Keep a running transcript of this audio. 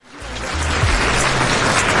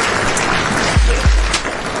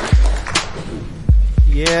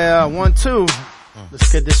Yeah, 1, 2.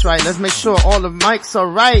 Let's get this right. Let's make sure all the mics are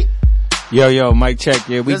right. Yo, mic check.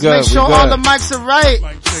 Yeah, we Let's good. Let's make sure all the mics are right.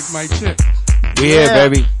 Mic check. We here,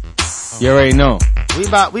 baby. You already know. We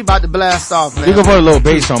about to blast off, man. You can put a little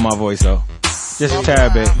bass on my voice though. Just a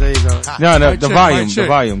tad bit. There you go. No, the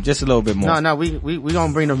volume, just a little bit more. No, we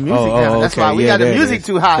gonna bring the music down. That's why we got the music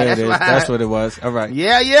too high. That's what it was. All right.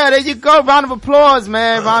 Yeah, there you go. Round of applause,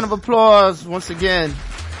 man. Round of applause once again.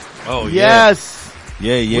 Oh, yes.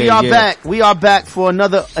 Yeah. We are back. We are back for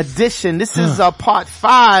another edition. This is part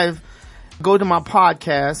 5. Go to my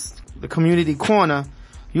podcast, the Community Corner.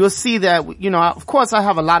 You'll see that, of course I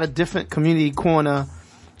have a lot of different Community Corner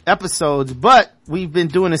episodes, but we've been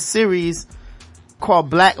doing a series called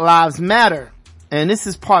Black Lives Matter. And this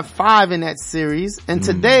is part 5 in that series. And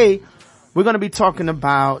today we're going to be talking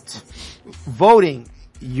about voting.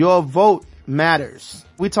 Your vote matters.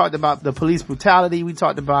 We talked about the police brutality. We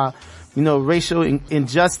talked about, racial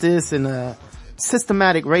injustice and,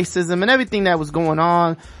 systematic racism and everything that was going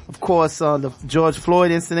on. Of course, the George Floyd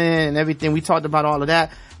incident and everything. We talked about all of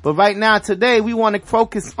that. But right now, today, we want to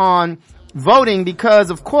focus on voting because,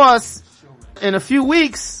 of course, in a few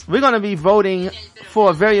weeks, we're going to be voting for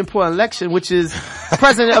a very important election, which is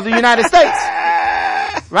President of the United States.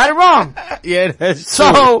 Right or wrong? Yeah, that's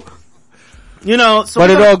so, true.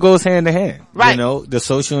 But it all goes hand in hand. Right. The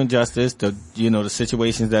social injustice, the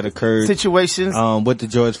situations that occurred. With the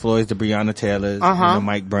George Floyds, the Breonna Taylors, and the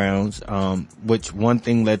Mike Browns, which one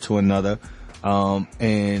thing led to another.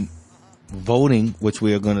 And voting, which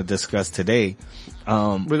we are going to discuss today,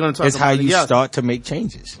 we're going to talk is how you start to make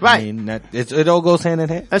changes. Right. I mean, it all goes hand in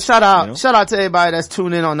hand. And shout out to everybody that's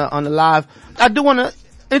tuned in on the live. I do want to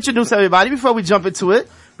introduce everybody before we jump into it.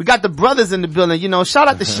 We got the brothers in the building, shout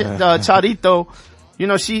out to Charito.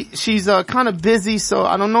 She's kind of busy, so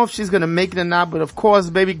I don't know if she's gonna make it or not, but of course,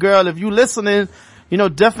 baby girl, if you listening,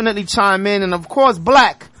 definitely chime in. And of course,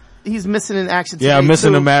 Black, he's missing in action today. Yeah, I'm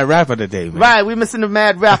missing too. the mad rapper today, man. Right, we're missing the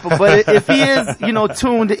mad rapper, but if he is,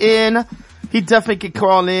 tuned in, he definitely can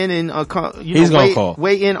call in and, he's gonna call.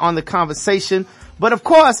 Weigh in on the conversation. But of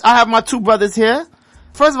course, I have my two brothers here.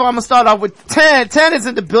 First of all, I'm gonna start off with Ted. Ted is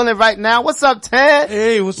in the building right now. What's up, Ted?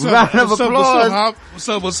 Hey, what's up? Round of applause.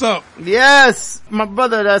 What's up? Yes, my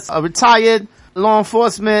brother that's a retired law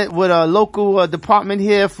enforcement with a local department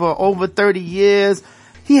here for over 30 years.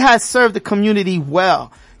 He has served the community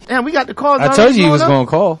well. And we got the calls. I told you he was gonna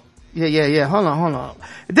call. Yeah. Hold on.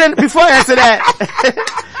 Then before I answer that,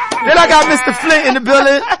 then I got Mr. Flint in the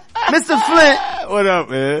building. Mr. Flint. What up,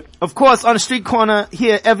 man? Of course, on the street corner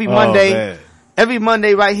here every Monday. Man. Every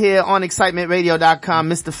Monday right here on excitementradio.com,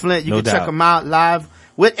 Mr. Flint. You can check him out live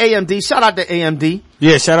with AMD. Shout out to AMD.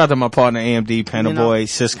 Yeah, shout out to my partner AMD, Panda Boy,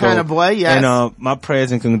 Cisco. Panda Boy, yes. And, my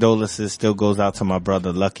prayers and condolences still goes out to my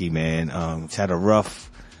brother Lucky, man. He's had a rough.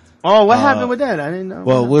 Oh, what happened with that? I didn't know.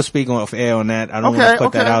 Well, we'll speak off air on that. I don't want to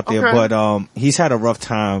put that out there, but, he's had a rough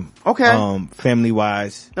time. Okay. Family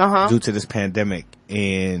wise. Due to this pandemic.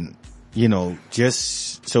 And,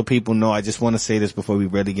 just so people know, I just want to say this before we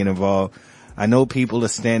really get involved. I know people are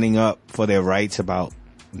standing up for their rights about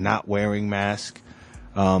not wearing masks.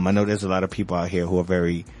 I know there's a lot of people out here who are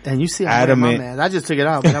very and you see, adamant. I'm wearing my mask. I just took it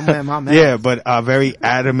out, but I'm wearing my mask. Yeah, but are very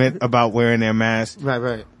adamant about wearing their masks.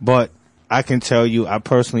 Right. But I can tell you, I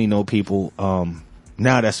personally know people,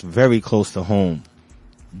 now that's very close to home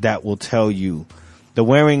that will tell you the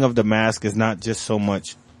wearing of the mask is not just so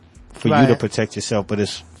much for you to protect yourself, but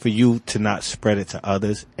it's for you to not spread it to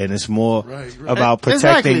others. And it's more about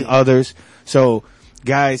protecting others. So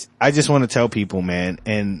guys, I just want to tell people, man,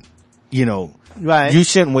 and you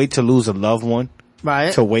shouldn't wait to lose a loved one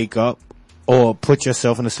to wake up or put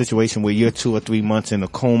yourself in a situation where you're 2 or 3 months in a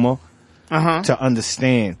coma to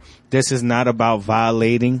understand this is not about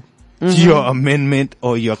violating your amendment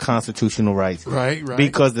or your constitutional rights. Right.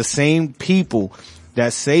 Because the same people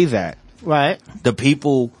that say that, the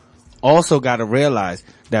people also got to realize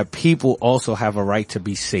that people also have a right to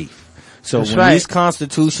be safe. So when these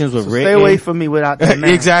constitutions were written, stay away from me without that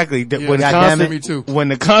man. Exactly. Me too. When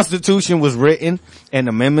the Constitution was written and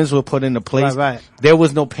amendments were put into place, there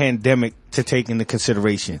was no pandemic to take into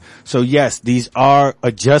consideration. So yes, these are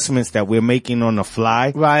adjustments that we're making on the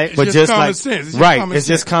fly. Right. But it's just common sense. It's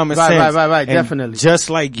just common sense. Right. And definitely. just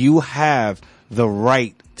like you have the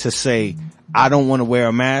right to say, I don't want to wear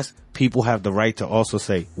a mask, people have the right to also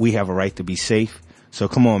say, we have a right to be safe. So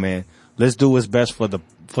come on, man. Let's do what's best for the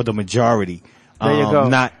majority. There you go.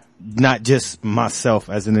 Not just myself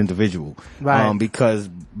as an individual. Right. Because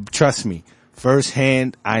trust me,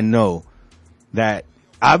 firsthand, I know that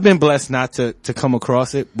I've been blessed not to come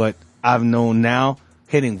across it, but I've known now,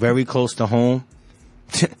 hitting very close to home,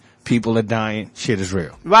 people are dying. Shit is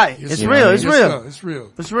real. Right. Yes, It's sir. real. It's Yes, real. sir. It's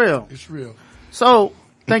real. It's real. It's real. So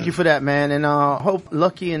thank you for that, man. And hope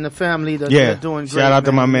Lucky and the family that they're doing great. Shout out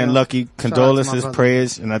to my man you know. Lucky. Shout out to my Condolences, brother.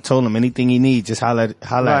 prayers, and I told him anything he needs, just holla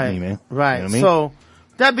at me, man. Right. You know what I mean? So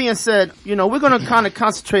that being said, you know, we're going to kind of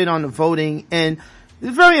concentrate on the voting, and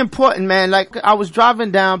it's very important, man. Like, I was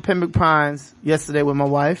driving down Pembroke Pines yesterday with my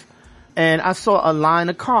wife, and I saw a line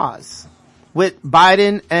of cars with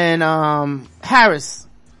Biden and Harris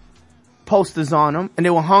posters on them, and they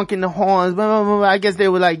were honking the horns. Blah, blah, blah, blah. I guess they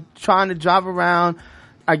were like trying to drive around,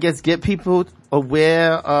 I guess get people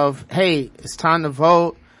aware of, hey, it's time to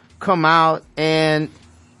vote, come out, and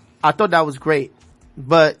I thought that was great.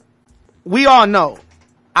 But we all know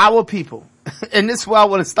our people, and this is where I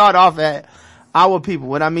want to start off at, our people.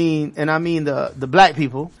 What I mean, and I mean the black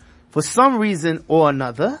people, for some reason or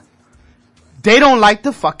another, they don't like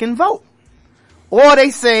to fucking vote. Or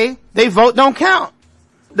they say they vote don't count.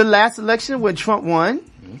 The last election when Trump won,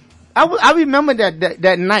 I remember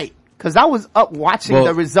that night, cause I was up watching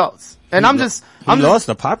the results. And he lost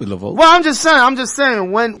the popular vote. Well, I'm just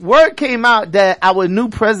saying, when word came out that our new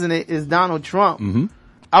president is Donald Trump,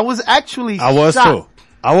 I was actually shocked.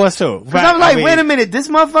 I was too. Cause I'm like, wait a minute, this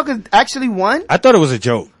motherfucker actually won? I thought it was a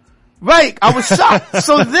joke. Right, I was shocked.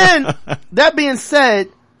 So then, that being said,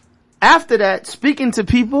 after that, speaking to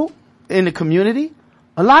people in the community,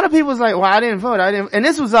 a lot of people was like, well, I didn't vote, and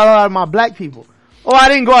this was a lot of my black people. Oh, I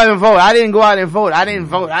didn't go out and vote, I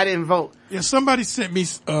didn't vote. Yeah, somebody sent me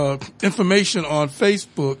information on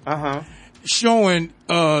Facebook showing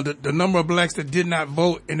the number of blacks that did not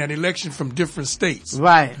vote in that election from different states.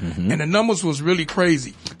 Right. And the numbers was really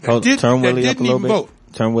crazy. Turn Willie up a little bit. Vote.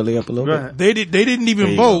 Turn Willie up a little bit. They didn't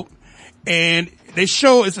even vote. And it's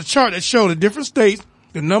a chart that showed the different states,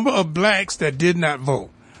 the number of blacks that did not vote.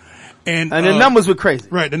 And the numbers were crazy.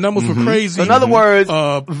 Right, the numbers were crazy. So in other words,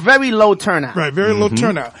 very low turnout. Right, very low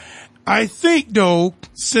turnout. I think though,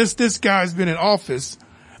 since this guy's been in office,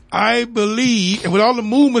 I believe, and with all the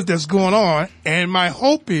movements that's going on, and my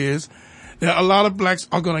hope is that a lot of blacks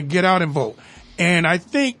are going to get out and vote. And I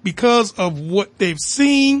think because of what they've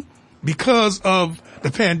seen, because of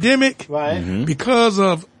the pandemic, right, because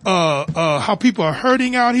of how people are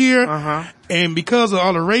hurting out here, and because of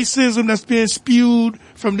all the racism that's being spewed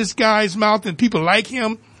from this guy's mouth and people like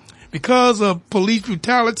him, because of police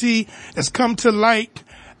brutality that's come to light,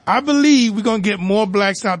 I believe we're going to get more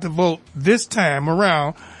blacks out to vote this time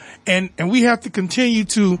around. And we have to continue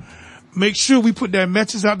to make sure we put that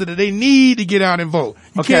message out there that they need to get out and vote.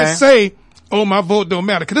 You can't say, oh, my vote don't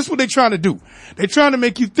matter. Cause that's what they're trying to do. They're trying to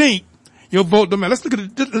make you think your vote don't matter. Let's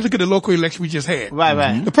look at the local election we just had.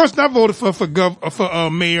 Right. The person I voted for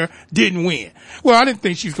mayor didn't win. Well, I didn't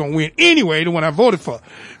think she was going to win anyway, the one I voted for.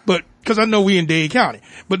 But, cause I know we in Dade County.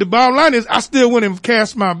 But the bottom line is I still went and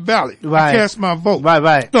cast my ballot. Right. I cast my vote.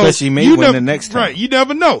 Right. So but she may win the next time. Right. You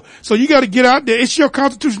never know. So you got to get out there. It's your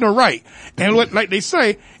constitutional right. And like they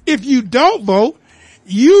say, if you don't vote,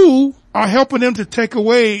 you are helping them to take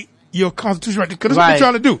away your constitutional right. Because that's what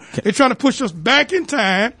they're trying to do. They're trying to push us back in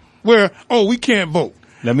time where, we can't vote.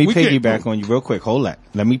 Let me piggyback on you real quick. Hold that.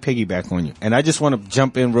 Let me piggyback on you. And I just want to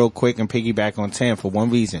jump in real quick and piggyback on Tam for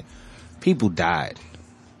one reason. People died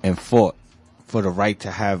and fought for the right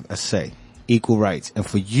to have a say, equal rights. And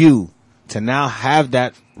for you to now have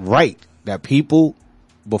that right that people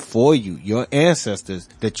before you, your ancestors,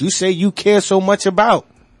 that you say you care so much about,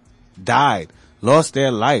 died, lost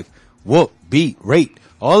their life, whooped, beat, raped,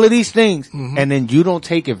 all of these things, and then you don't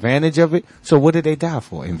take advantage of it. So what did they die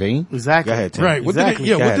for? In vain? Exactly. Go ahead, Tim. Right.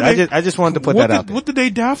 Exactly. I just wanted to put that out there. What did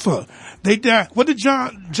they die for? They died. What did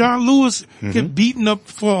John Lewis get beaten up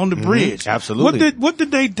for on the bridge? Absolutely. What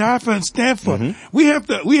did they die for and stand for? We have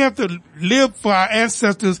to live for our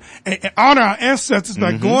ancestors and honor our ancestors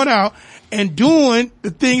by going out and doing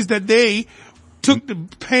the things that they took the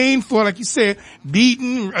pain for, like you said,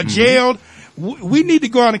 beaten, jailed. We need to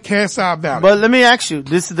go out and cast our ballot. But let me ask you,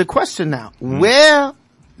 this is the question now. Where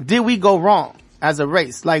did we go wrong as a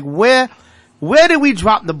race? Like where did we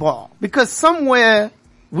drop the ball? Because somewhere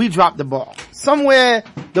we dropped the ball. Somewhere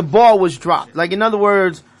the ball was dropped. Like in other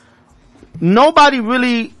words, nobody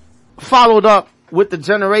really followed up with the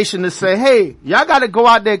generation to say, hey, y'all gotta go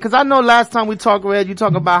out there. Cause I know last time we talked, Red, you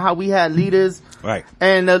talk about how we had leaders. Right.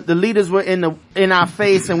 And the leaders were in our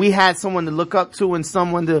face and we had someone to look up to and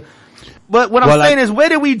someone to, but what I'm saying is, where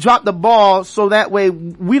did we drop the ball so that way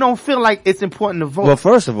we don't feel like it's important to vote? Well,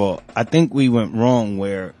 first of all, I think we went wrong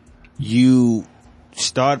where let's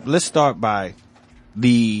start by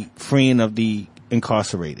the freeing of the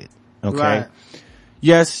incarcerated. Okay. Right.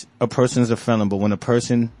 Yes, a person's a felon, but when a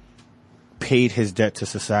person paid his debt to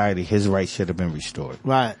society, his rights should have been restored.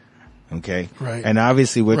 Right. Okay. Right. And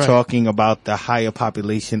obviously we're talking about the higher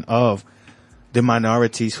population of the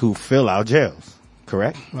minorities who fill our jails.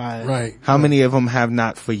 Correct? Right. How many of them have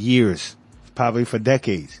not for years, probably for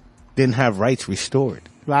decades, didn't have rights restored?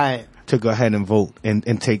 Right. To go ahead and vote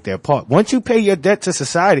and take their part. Once you pay your debt to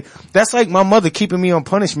society, that's like my mother keeping me on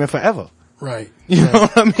punishment forever. Right. You know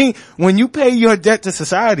what I mean? When you pay your debt to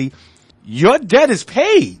society, your debt is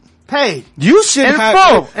paid. You should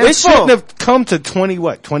have, it shouldn't have come to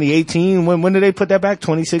 2018. When did they put that back?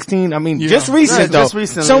 2016? I mean, just recent though. Just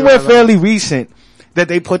recently, somewhere fairly recent that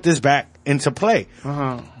they put this back into play.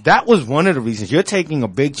 That was one of the reasons. You're taking a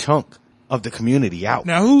big chunk of the community out.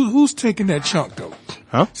 Now who's taking that chunk though?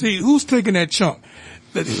 Huh? See, who's taking that chunk?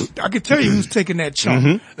 I can tell you who's taking that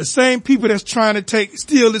chunk. The same people that's trying to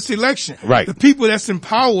steal this election. Right. The people that's in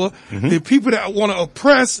power, the people that want to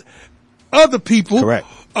oppress other people. Correct.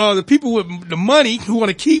 The people with the money who want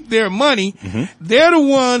to keep their money, they're the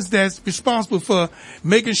ones that's responsible for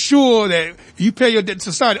making sure that you pay your debt to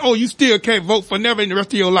society. Oh, you still can't vote for never in the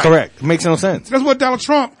rest of your life. Correct. It makes no sense. That's what Donald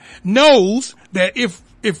Trump knows, that if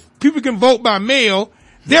people can vote by mail,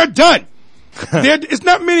 they're done. It's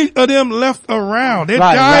not many of them left around. They're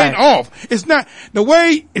dying off. It's not the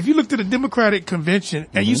way, if you looked at the Democratic convention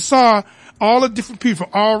and you saw all the different people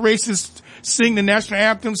from all races sing the national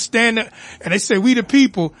anthem, stand up, and they say, "We the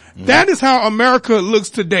people." That is how America looks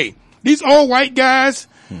today. These old white guys,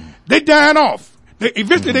 they dying off.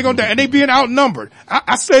 Eventually they're going to die, and they being outnumbered.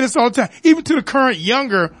 I say this all the time, even to the current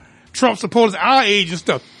younger Trump supporters, our age and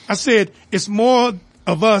stuff. I said, it's more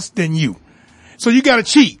of us than you. So you got to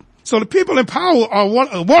cheat. So the people in power are one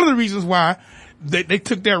of the reasons why they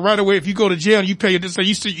took that right away. If you go to jail and you pay your debt, so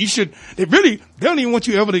you should, they don't even want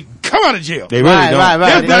you ever to come out of jail. They really don't.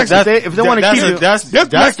 Right. If they want to keep you, that's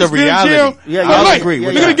the reality. Yeah, I agree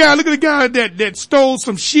with look at the guy that stole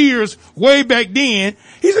some shears way back then.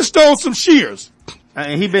 He just stole some shears.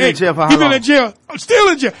 And he been in jail for how long? He been in jail, still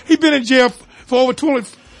in jail. He been in jail for over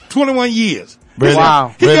 21 years. Really?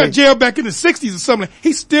 Wow. He got jail back in the 60s or something.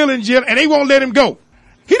 He's still in jail and they won't let him go.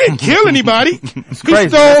 He didn't kill anybody. He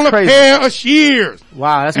stole a pair of shears.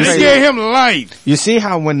 Wow, that's crazy. crazy. And they gave him life. You see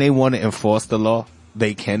how when they want to enforce the law,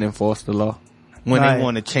 they can enforce the law? When they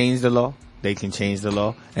want to change the law, they can change the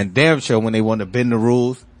law. And damn sure when they want to bend the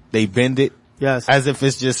rules, they bend it. Yes. As if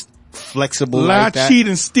it's just flexible Lie, like that. cheat,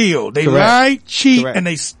 and steal. They Correct. lie, cheat, Correct. and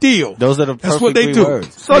they steal. Those are the perfect That's what they three do.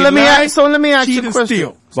 words. So let me ask cheat, you a and question.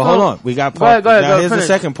 steal. But hold on, we got Go ahead, here's finish. the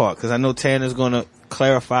second part, because I know Tanner's going to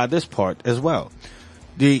clarify this part as well.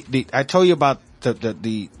 I told you about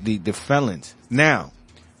the felons. Now,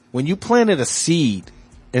 when you planted a seed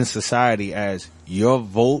in society as your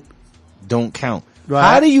vote don't count,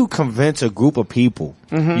 how do you convince a group of people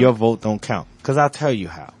your vote don't count? Because I'll tell you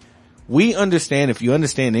how. We understand, if you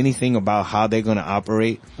understand anything about how they're going to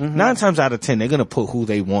operate, 9 times out of 10, they're going to put who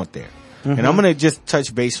they want there. And I'm going to just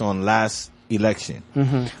touch base on last election.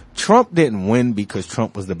 Trump didn't win because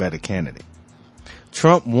Trump was the better candidate.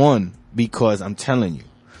 Trump won because, I'm telling you,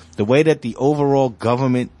 the way that the overall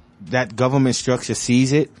government structure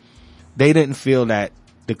sees it, they didn't feel that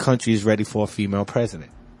the country is ready for a female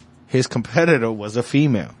president. His competitor was a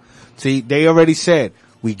female. See, they already said,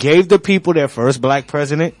 we gave the people their first black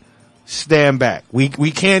president, stand back. We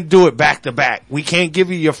can't do it back to back. We can't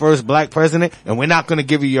give you your first black president, and we're not going to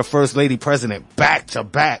give you your first lady president back to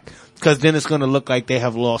back, because then it's going to look like they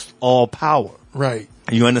have lost all power. Right.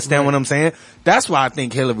 You understand what I'm saying? That's why I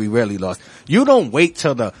think Hillary really lost. You don't wait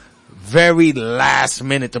till the very last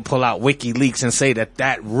minute to pull out WikiLeaks and say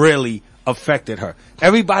that really affected her.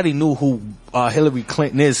 Everybody knew who Hillary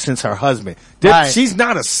Clinton is since her husband. She's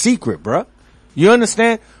not a secret, bruh. You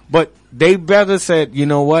understand? But they better said, you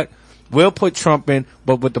know what? We'll put Trump in.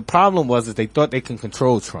 But what the problem was is they thought they can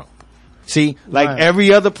control Trump. See, like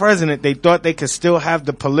every other president, they thought they could still have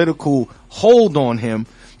the political hold on him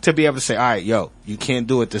to be able to say, all right, yo, you can't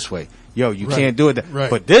do it this way. Yo, you can't do it that. Right.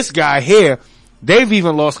 But this guy here, they've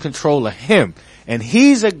even lost control of him. And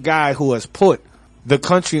he's a guy who has put the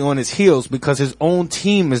country on his heels because his own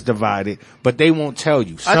team is divided, but they won't tell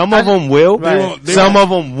you. Some of them will, some of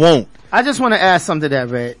them won't. I just want to add something to that,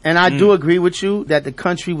 Red. And I do agree with you that the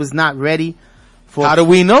country was not ready for How do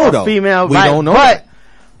we know, though? Female, we don't know that.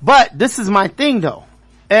 But this is my thing, though.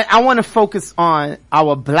 And I want to focus on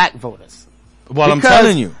our black voters. Well, I'm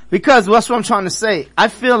telling you. Because that's what I'm trying to say. I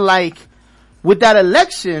feel like with that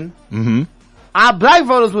election, our black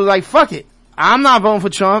voters was like, fuck it. I'm not voting for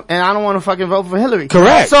Trump and I don't want to fucking vote for Hillary.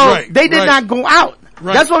 Correct. So they did not go out.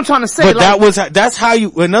 Right. That's what I'm trying to say. But that's how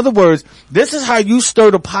you, in other words, this is how you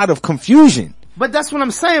stir the pot of confusion. But that's what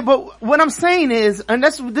I'm saying. But what I'm saying is, and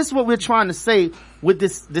this is what we're trying to say with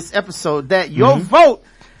this episode, that your vote,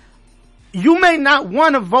 you may not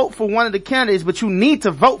want to vote for one of the candidates, but you need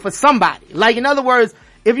to vote for somebody. Like, in other words,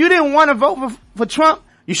 if you didn't want to vote for Trump,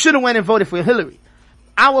 you should have went and voted for Hillary.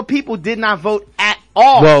 Our people did not vote at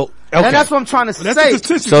all. Well, okay. And that's what I'm trying to say. That's the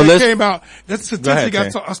statistic that came out. That's the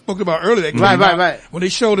statistic I spoke about earlier. That came out when they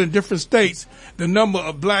showed in different states the number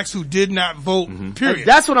of blacks who did not vote, period. And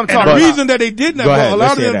that's what I'm talking about. And the reason that they did not vote, a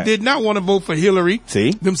lot of them did not want to vote for Hillary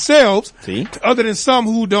themselves, other than some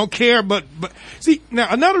who don't care. But see, now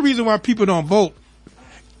another reason why people don't vote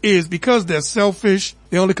is because they're selfish.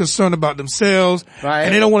 They're only concerned about themselves,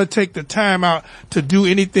 and they don't want to take the time out to do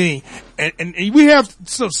anything. And we have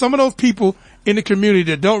some of those people in the community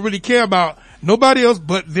that don't really care about nobody else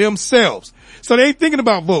but themselves. So they ain't thinking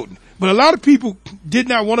about voting. But a lot of people did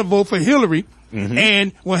not want to vote for Hillary.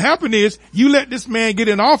 And what happened is you let this man get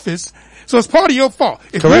in office. So it's part of your fault.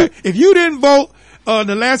 If you didn't vote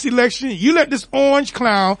the last election, you let this orange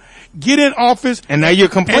clown get in office. And now you're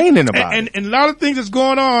complaining about it. And a lot of things that's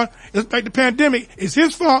going on, it's like the pandemic, it's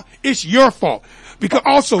his fault, it's your fault. Because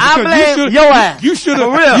I blame your ass. You should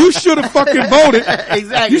have fucking voted.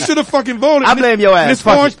 Exactly. You should have fucking voted. I blame your ass. This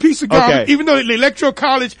orange piece of garbage, even though the electoral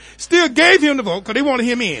college still gave him the vote because they wanted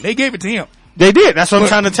him in. They gave it to him. They did. That's what I'm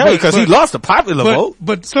trying to tell you, because he lost the popular vote.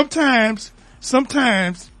 But sometimes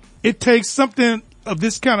it takes something of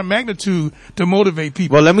this kind of magnitude to motivate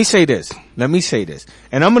people. Well, let me say this. And I'm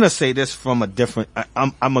going to say this from a different,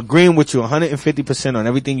 I'm agreeing with you 150% on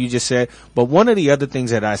everything you just said. But one of the other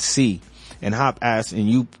things that I see, and Hop asked,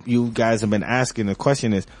 and you guys have been asking, the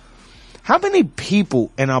question is, how many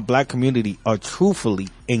people in our black community are truthfully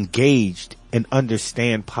engaged and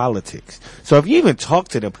understand politics? So if you even talk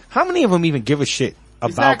to them, how many of them even give a shit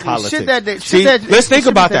about politics? Let's think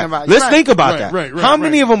about that. Let's think about that. How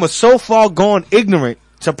many of them are so far gone ignorant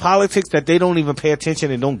to politics that they don't even pay attention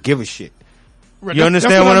and don't give a shit? You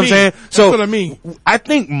understand what I'm saying? So that's what I mean. I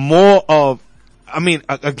think more of,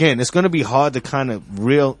 again, it's going to be hard to kind of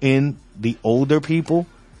reel in the older people,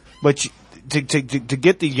 but to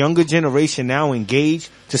get the younger generation now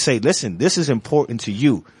engaged to say, listen, this is important to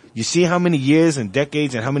you. You see how many years and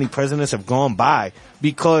decades and how many presidents have gone by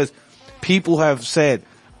because people have said,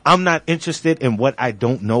 I'm not interested in what I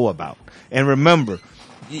don't know about. And remember,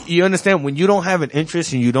 you understand, when you don't have an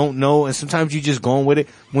interest and you don't know, and sometimes you just going with it,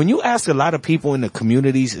 when you ask a lot of people in the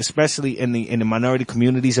communities, especially in the minority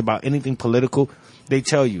communities, about anything political, they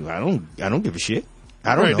tell you, I don't give a shit.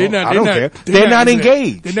 I don't know. I don't care. They're not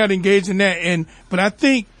engaged. They're not engaged in that. But I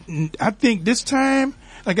think this time,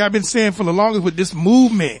 like I've been saying for the longest with this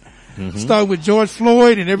movement, started with George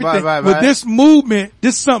Floyd and everything. With this movement,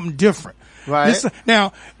 this is something different.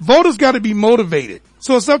 Now, voters got to be motivated.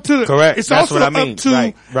 So it's up to correct. It's That's also what I mean. up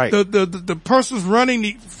to the persons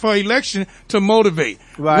running for election to motivate.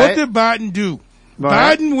 What did Biden do?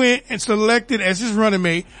 Biden went and selected as his running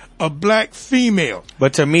mate a black female.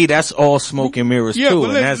 But to me, that's all smoke and mirrors too,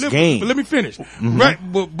 and that's game. But let me finish.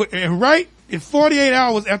 Right in 48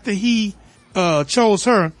 hours after he chose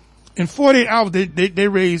her, in 48 hours they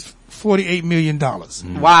raised $48 million.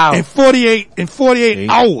 Wow. In 48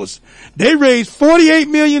 hours, they raised $48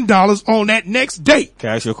 million on that next day.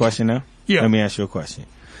 Can I ask you a question now? Yeah. Let me ask you a question.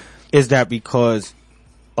 Is that because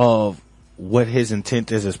of what his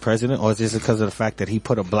intent is as president, or is this because of the fact that he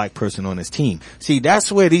put a black person on his team? See,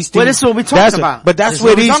 that's where these things. Well, this is what we're talking about. But that's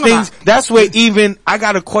where these things. That's where even I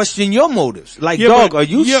gotta question your motives. Like, dog, are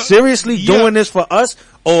you seriously doing this for us,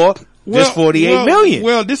 or just 48 million?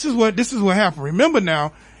 Well, this is what happened. Remember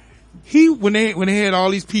now, when they had all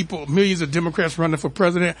these people, millions of Democrats running for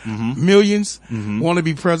president, millions want to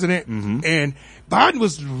be president, and Biden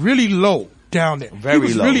was really low down there. Very low. He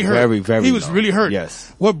was really hurt. He was really hurt.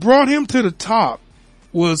 Yes. What brought him to the top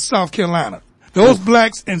was South Carolina. Those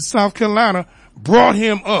blacks in South Carolina brought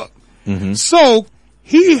him up. So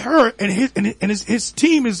he heard, and his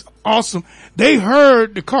team is awesome. They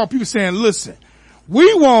heard the call, people saying, listen,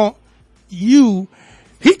 we want you.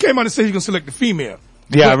 He came out and said he's going to select the female.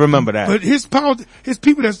 Yeah, I remember that. But his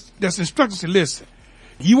people that's instructed said, listen,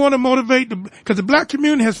 you want to motivate because the black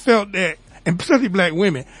community has felt that, and especially black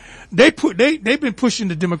women, they've been pushing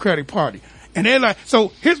the Democratic Party. And they're like, so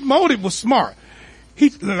his motive was smart. He,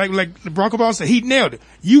 like Barack Obama said, he nailed it.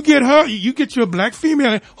 You get her, you get your black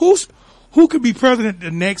female, who could be president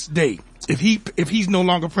the next day if he's no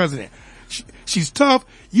longer president? She's tough.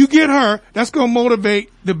 You get her, that's going to motivate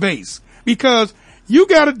the base because you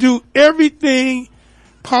got to do everything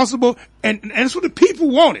possible. And that's what the people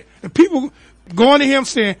wanted. The people going to him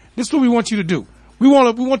saying, this is what we want you to do. We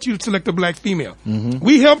want you to select a black female.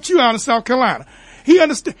 We helped you out in South Carolina. He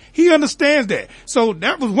understands that. So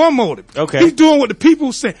that was one motive. Okay. He's doing what the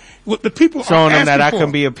people say, what the people showing are them that I for.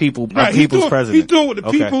 can be a people's president. He's doing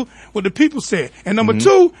what the people said. And number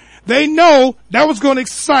two, they know that was going to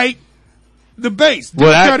excite the base.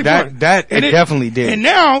 Well, that definitely did. And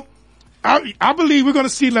now, I believe we're going to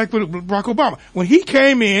see like with Barack Obama. When he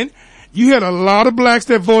came in, you had a lot of blacks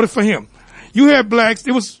that voted for him. You had blacks,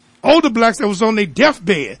 there was older blacks that was on their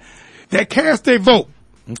deathbed that cast their vote.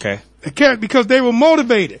 Okay. Because they were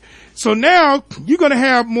motivated. So now you're going to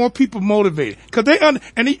have more people motivated because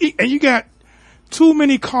and you got too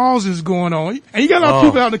many causes going on, and you got a lot of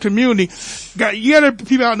people out in the community. You got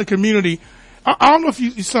people out in the community. I don't know if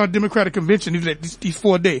you saw a Democratic convention these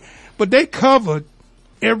 4 days, but they covered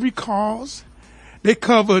every cause. They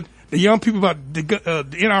covered the young people about the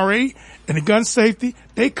NRA and the gun safety.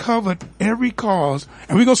 They covered every cause,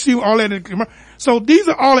 and we're gonna see all that. So these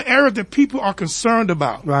are all the areas that people are concerned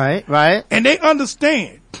about. Right. And they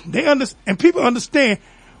understand. And people understand.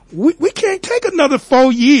 We can't take another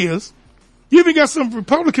 4 years. You even got some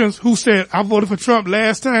Republicans who said, I voted for Trump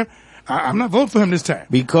last time. I'm not voting for him this time.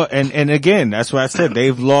 Because, and again, that's why I said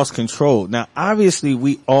they've lost control. Now, obviously,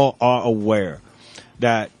 we all are aware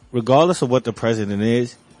that regardless of what the president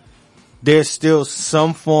is, there's still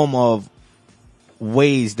some form of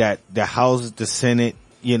ways that the House, the Senate,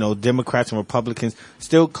 Democrats and Republicans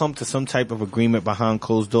still come to some type of agreement behind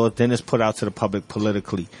closed doors. Then it's put out to the public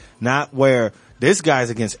politically. Not where this guy's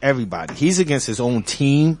against everybody. He's against his own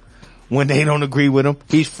team. When they don't agree with him,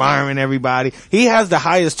 he's firing everybody. He has the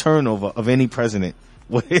highest turnover of any president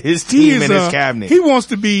with his team and his cabinet. He wants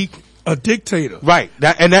to be a dictator. Right.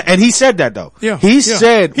 And he said that though. Yeah. He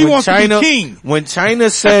said he wants to be king. When China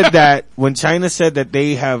said that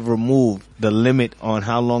they have removed the limit on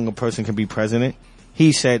how long a person can be president,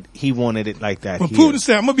 he said he wanted it like that. When Putin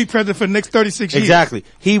said, I'm going to be president for the next 36 years. Exactly.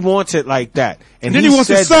 He wants it like that. And then he wants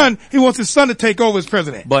his son to take over as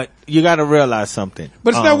president. But you got to realize something.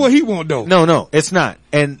 But it's not what he wants though. No, it's not.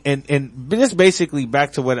 And this basically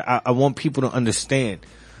back to what I want people to understand.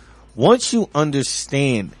 Once you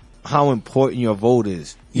understand how important your vote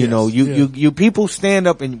is, you people stand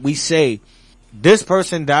up and we say, this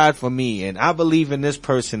person died for me and I believe in this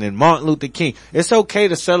person and Martin Luther King. It's okay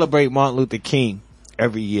to celebrate Martin Luther King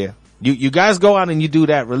every year. You guys go out and you do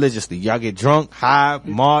that religiously. Y'all get drunk, high,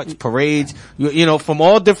 march, parades, from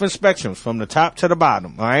all different spectrums, from the top to the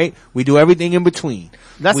bottom, alright? We do everything in between.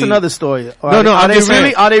 That's another story.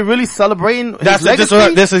 Are they really celebrating his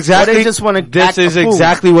legacy? This is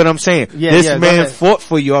exactly what I'm saying. Yeah, this man fought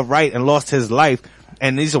for your right and lost his life.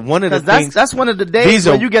 And these are one of the things. That's one of the days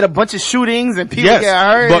when you get a bunch of shootings and people get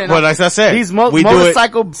hurt. But like I said, these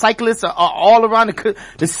motorcyclists are all around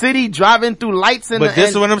the city driving through lights and this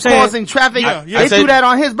is what I'm saying. Causing traffic. They do that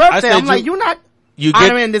on his birthday. I'm like, you're not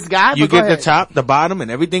honoring this guy. You get the top, the bottom, and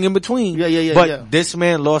everything in between. Yeah. But this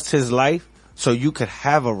man lost his life so you could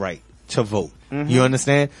have a right to vote. Mm-hmm. You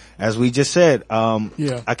understand? As we just said,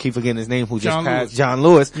 I keep forgetting his name, who just passed, John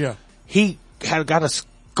Lewis. Yeah. He had got his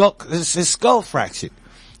skull fractured.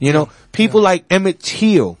 People like Emmett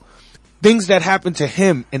Till, things that happened to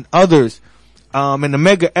him and others, and the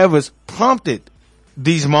Medgar Evers prompted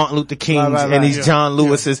these Martin Luther Kings and these John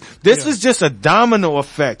Lewises. This is just a domino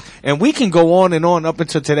effect, and we can go on and on up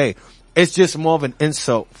until today. It's just more of an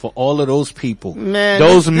insult for all of those people,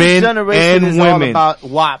 those men and women. Is all about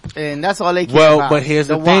WAP, and that's all they care about. But here's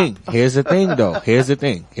the thing. Here's the thing, though. Here's the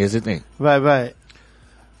thing. Right.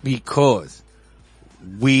 Because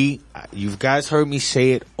you guys heard me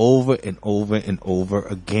say it over and over and over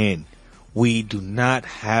again. We do not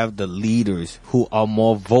have the leaders who are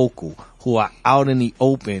more vocal, who are out in the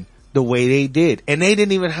open the way they did. And they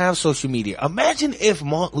didn't even have social media. Imagine if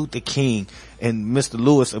Martin Luther King and Mr.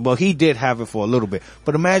 Lewis, well, he did have it for a little bit,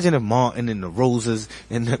 but imagine if Martin and the Roses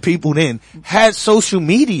and the people then had social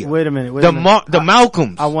media. Wait a minute. The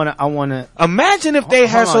Malcolms. I wanna. Imagine if they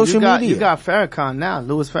had social media. You got Farrakhan now,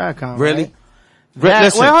 Louis Farrakhan. Really?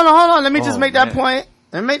 Right? Wait, hold on. Let me just make that point.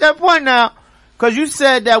 Let me make that point now. Cause you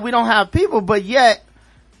said that we don't have people, but yet,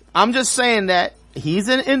 I'm just saying that he's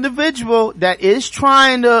an individual that is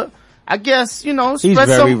trying to, I guess, spread he's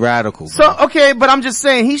very radical. So, okay, but I'm just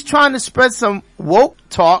saying he's trying to spread some woke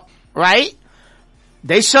talk, right?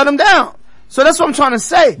 They shut him down. So that's what I'm trying to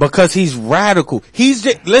say. Because he's radical.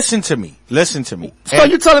 Listen to me. So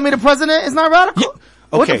you telling me the president is not radical? Yeah.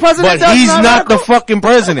 Okay, but he's not the fucking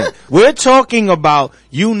president. We're talking about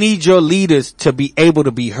you need your leaders to be able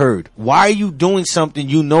to be heard. Why are you doing something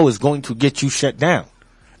you know is going to get you shut down?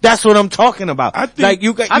 That's what I'm talking about. I think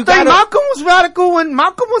Malcolm was radical when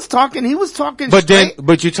Malcolm was talking. He was talking but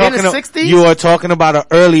you're talking, you are talking about an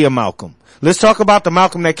earlier Malcolm. Let's talk about the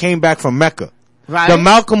Malcolm that came back from Mecca. Right. The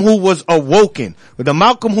Malcolm who was awoken. The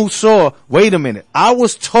Malcolm who saw, wait a minute, I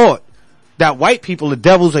was taught that white people, the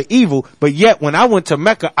devils, are evil, but yet when I went to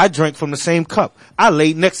Mecca, I drank from the same cup. I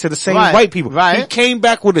laid next to the same Right. white people. Right. He came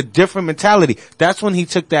back with a different mentality. That's when he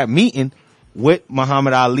took that meeting with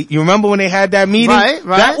Muhammad Ali. You remember when they had that meeting? Right,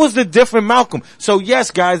 right. That was the different Malcolm. So yes,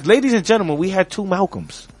 guys, ladies and gentlemen, we had two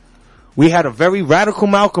Malcolms. We had a very radical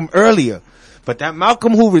Malcolm earlier, but that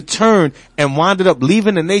Malcolm who returned and wound up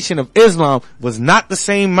leaving the Nation of Islam was not the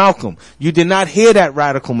same Malcolm. You did not hear that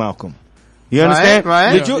radical Malcolm. You understand?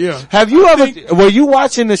 Right. Did you, Yeah. Have you were you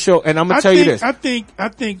watching the show? And I'm gonna tell you this. I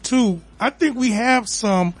think too, we have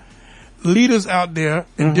some leaders out there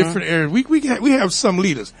in different areas. We have some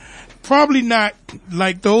leaders. Probably not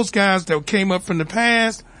like those guys that came up from the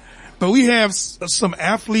past, but we have some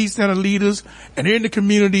athletes that are leaders and they're in the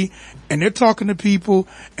community and they're talking to people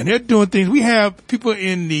and they're doing things. We have people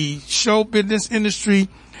in the show business industry.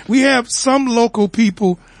 We have some local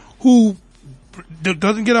people who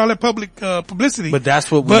doesn't get all that public publicity. But that's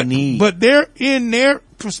what we need. But they're in their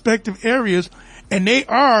prospective areas and they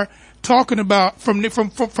are talking about from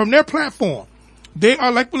their platform. They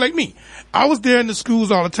are like me. I was there in the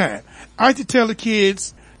schools all the time. I had to tell the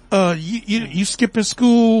kids, you skipping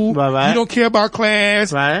school. Right. You don't care about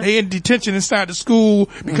class. Right. They in detention inside the school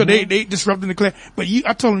because they disrupting the class. But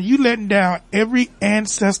I told them, you letting down every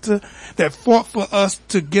ancestor that fought for us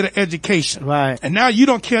to get an education. Right. And now you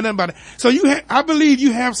don't care nothing about it. So I believe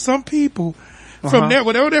you have some people from there,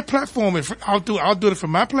 whatever their platform is. I'll do it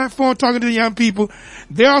from my platform, talking to the young people.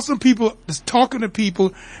 There are some people that's talking to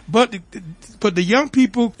people, but the young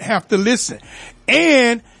people have to listen.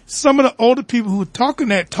 And some of the older people who are talking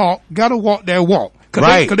that talk gotta walk that walk.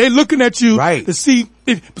 Right. Cause they're looking at you Right. to see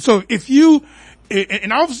if you,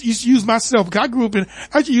 and I used to use myself, cause I grew up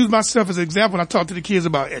I used to use myself as an example when I talk to the kids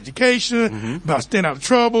about education, about staying out of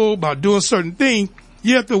trouble, about doing certain things.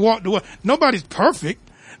 You have to walk the walk. Nobody's perfect.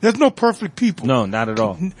 There's no perfect people. No, not at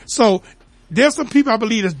all. So there's some people I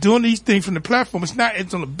believe that's doing these things from the platform.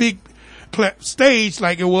 It's on a big stage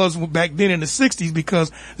like it was back then in the 60s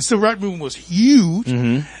because the civil rights movement was huge.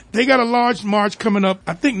 They got a large march coming up,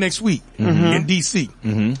 I think next week in DC.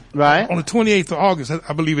 Right. On the 28th of August,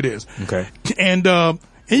 I believe it is. Okay.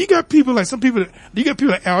 And you got people like you got people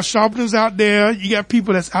like Al Sharpton's out there. You got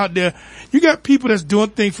people that's out there. You got people that's doing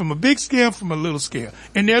things from a big scale, from a little scale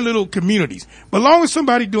in their little communities. But as long as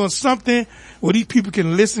somebody doing something where these people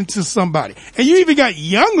can listen to somebody. And you even got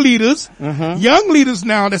young leaders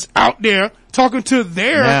now that's out there talking to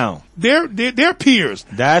their peers.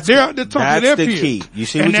 That's they're talking to their the peers. key. You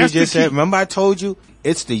see And what you that's the just said? key. Remember I told you?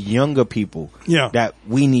 It's the younger people Yeah. that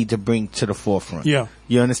we need to bring to the forefront. Yeah.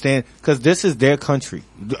 You understand? Cause this is their country.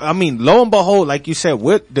 I mean, lo and behold, like you said,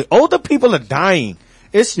 the older people are dying.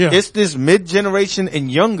 It's this mid-generation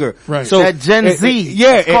and younger. Right. So That Gen Z.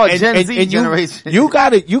 It's called Gen Z generation.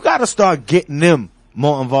 You gotta start getting them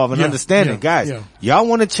more involved and understanding. Guys, y'all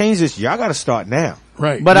want to change this, y'all gotta start now.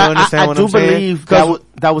 Right. But You I understand what do I'm saying? believe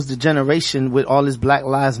that was the generation with all this Black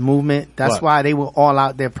Lives movement. That's What? why they were all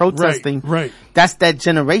out there protesting. Right. That's that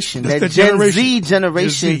generation. That's that the Gen generation. Z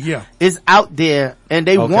generation Gen Z, yeah. is out there and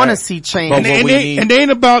they Okay. want to see change. But what we need- And they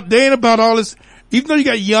ain't about all this. Even though you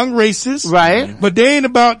got young racists, Right. But they ain't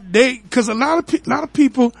about because a lot of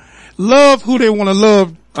people love who they want to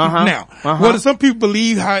love now. Whether some people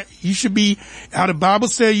believe how you should be, how the Bible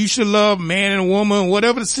says you should love man and woman,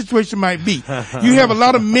 whatever the situation might be. You have a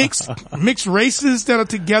lot of mixed races that are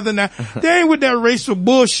together now. They ain't with that racial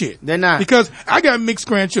bullshit. They're not. Because I got mixed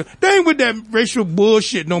grandchildren. They ain't with that racial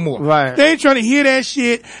bullshit no more. Right. They ain't trying to hear that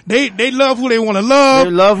shit. They love who they want to love.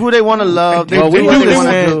 They love who they want to love. They Well, do we what they want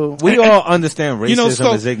to understand. do. We all understand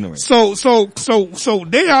racism is ignorant. So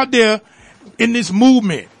they out there in this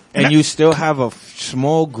movement. And you still have a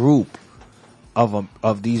small group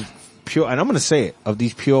of these pure, and I'm going to say it, of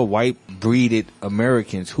these pure white breeded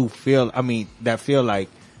Americans who feel like,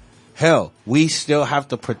 hell, we still have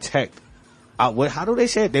to protect how do they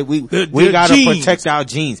say it? That we gotta genes. protect our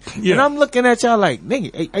genes. Yeah. And I'm looking at y'all like,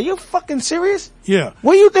 nigga, are you fucking serious? Yeah.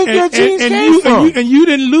 Where you think your genes came from? And you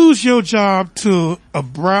didn't lose your job to a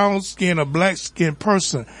brown skin, a black skin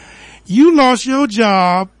person. You lost your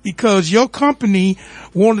job because your company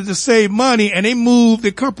wanted to save money and they moved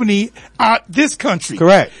the company out this country.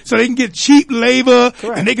 Correct. So they can get cheap labor.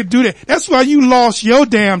 Correct. And they could do that. That's why you lost your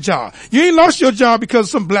damn job. You ain't lost your job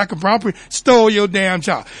because some black and brown people stole your damn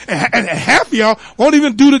job. And half of y'all won't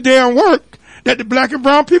even do the damn work that the black and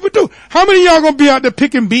brown people do. How many of y'all gonna be out there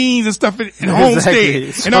picking beans and stuff in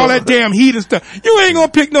Homestead and all that damn heat and stuff? You ain't gonna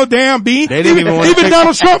pick no damn bean. Even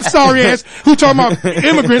Donald Trump, sorry ass, who talking about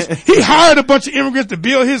immigrants, he hired a bunch of immigrants to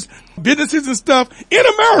build his businesses and stuff in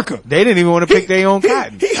America. They didn't even want to pick their own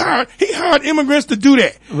cotton. He hired immigrants to do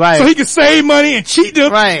that. Right. So he could save money and cheat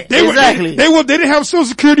them. Right. They didn't have social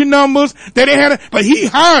security numbers. They didn't have but he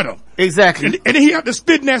hired them. Exactly. And then he had to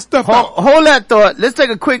spit that stuff out. Hold that thought. Let's take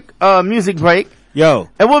a quick, music break. Yo.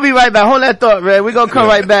 And we'll be right back. Hold that thought, Red. We're gonna come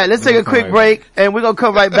right back. Let's take a quick break and we're gonna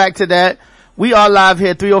come right back to that. We are live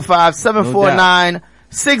here,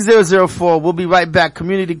 305-749-6004. We'll be right back.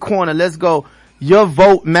 Community Corner. Let's go. Your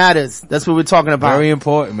vote matters. That's what we're talking about. Very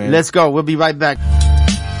important, man. Let's go. We'll be right back.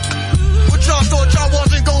 What y'all thought y'all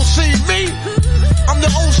wasn't gonna see me? I'm the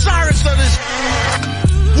Osiris of this.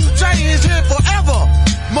 Wu-Tang is here forever,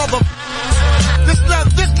 mother.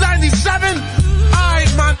 This 97, I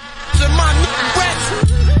ain't my and my wets.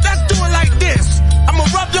 Let's do it like this. I'ma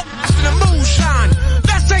rub your ass in the moonshine.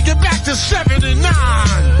 Let's take it back to 79.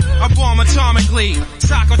 I bomb atomically.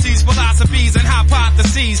 Socrates' philosophies and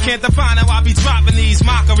hypotheses can't define how I be dropping these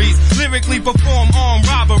mockeries. Lyrically perform armed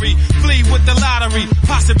robbery. Flee with the lottery.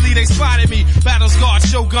 Possibly they spotted me. Battle scarred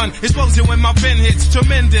shogun. Explosion when my pen hits.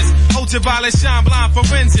 Tremendous. Ultraviolet shine blind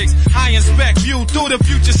forensics. I inspect view through the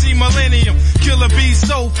future. See millennium. Killer bees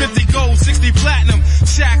sold 50 gold, 60 platinum.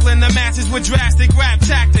 Shackling the masses with drastic rap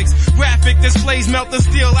tactics. Graphic displays melt the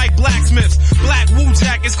steel like blacksmiths. Black Wu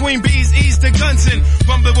jackets. Queen bees ease the gunson.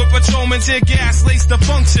 Rumble with patrolmen. Tear gas lace the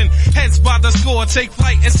function. Heads by the score. Take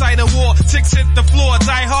flight inside a war. Ticks hit the floor.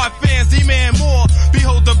 Die hard fans demand more.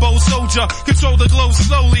 Behold the bold soldier. Control the glow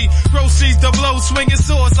slowly. Proceeds the blow. Swinging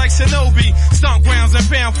swords like shinobi. Stomp grounds and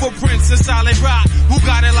pound footprints in solid rock. Who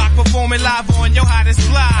got it locked? Performing live on your hottest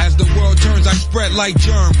fly. As the world turns, I spread like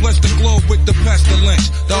germ. Bless the globe with the pestilence.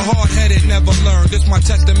 The hard-headed never learn. This my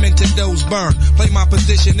testament to those burned. Play my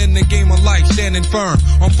position in the game of life. Standing firm.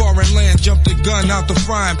 On foreign land. Jump the gun out the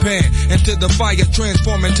frying pan. Into the fire.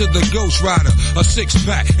 Transform into the Ghost Rider. A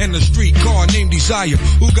six-pack and a street car named Desire.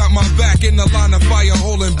 Who got my back in the line of fire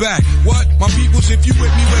holding back? What? My peoples, if you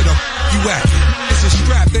with me, where the you at? It's a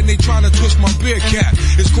strap, then they trying to twist my beer cap.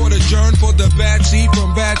 It's called adjourn for the bad seed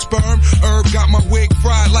from bad sperm. Herb got my wig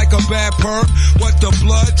fried like a bad perm. What the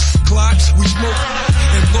blood? Clots? We smoke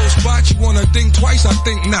in low spots. You wanna think twice? I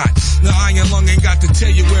think not. The iron lung ain't got to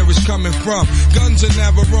tell you where it's coming from. Guns in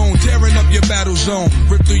Navarone, tearing up your battle zone.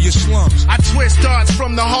 Rip through your slums. I twist darts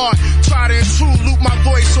from the heart. Try to intrude, loop my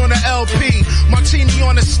voice on the LP. Martini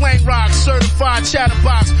on the slang rock. Certified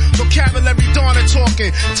chatterbox. Vocabulary Donna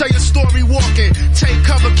talking. Tell your story walking. Take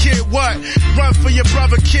cover, kid, what? Run for your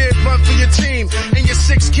brother, kid. Run for your team. And your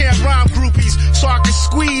 6 camp rhyme groupies. So I can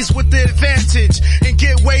squeeze with the advantage and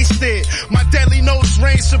get wasted. My deadly notes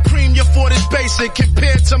reign supreme. Your fort is basic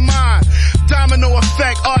compared to mine. Domino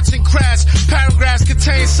effect, arts and crafts. Paragraphs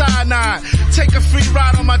contain cyanide. Take a free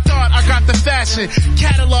ride on my dart. I got the fashion.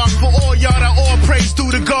 Catalog for all y'all that all praise due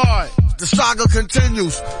to God. The saga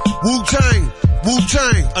continues. Wu-Tang.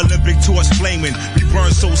 Wu-Tang. Olympic torch flaming. We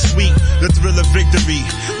burn so sweet. The thrill of victory.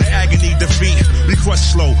 The agony defeat. We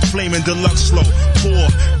crush slow. Flaming deluxe slow. Poor.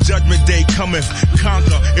 Judgment day cometh.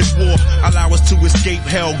 Conquer. It's war. Allow us to escape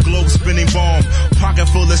hell. Globe spinning bomb. Pocket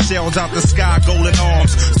full of shells out the sky. Golden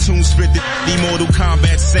arms. Tune spit the Mortal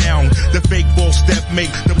Kombat sound. The fake ball step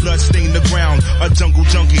make the blood stain the ground. A jungle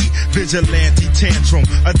junkie. Vigilante tantrum.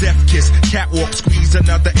 A death kiss. Catwalk squeeze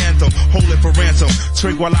another anthem. Hold it for ransom.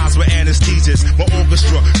 Tranquilize with anesthesias. My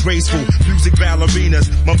orchestra, graceful, music ballerinas.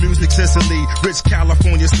 My music Sicily, rich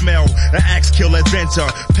California smell. An axe kill adventure,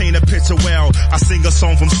 paint a picture well. I sing a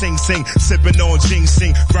song from Sing Sing, sipping on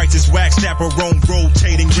ginseng. Righteous wax, chaperone,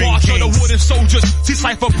 rotating ring March kings. of the wooden soldiers, see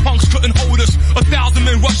cypher punks couldn't hold us. 1,000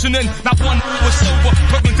 men rushing in, not one was sober.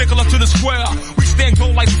 Perpendicular to the square, we stand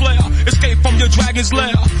gold like flare. Escape from your dragon's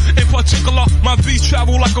lair. In particular, my beats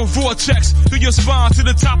travel like a vortex. Through your spine to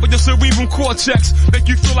the top of your cerebral cortex. Make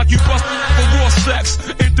you feel like you bust for raw sex.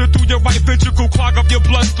 Enter through your right ventricle, clog up your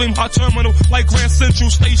bloodstream. Hot terminal like Grand Central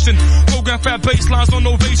Station. Program fat baselines on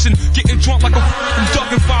ovation. Getting drunk like a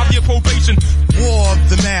ducking 5-year probation. War of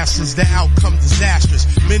the masses, the outcome disastrous.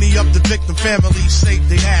 Many of the victim families saved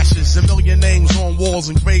their ashes. A million names on walls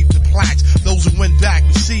engraved in plaques. Those who went back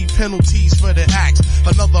receive penalties for their acts.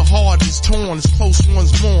 Another hard is torn as close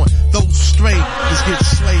ones mourn. Those stray just get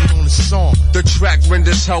slayed on the song. The track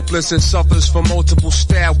renders helpless and suffers from multiple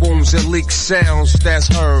stab wounds and leaked sounds that's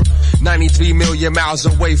heard 93 million miles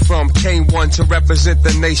away from K1 to represent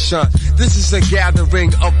the nation. This is a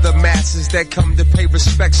gathering of the masses that come to pay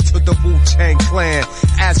respects to the Wu-Tang Clan.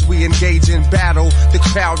 As we engage in battle, the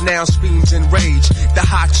crowd now screams in rage. The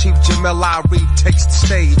hot chief Jamel Ari takes the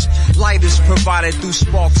stage. Light is provided through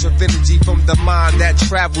sparks of energy from the mind that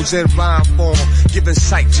travels in rhyme form, giving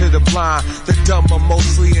sight to the blind. The dumb are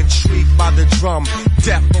mostly intrigued by the drum.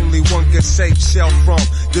 Death only one can save self from.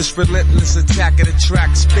 This relentless attack of the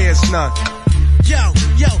track spares none. Yo,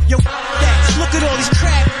 that. Look at all these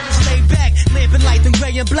crap. Stay back, lamping light and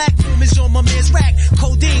gray and black. Room is on my man's rack.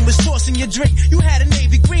 Codeine was tossing your drink. You had a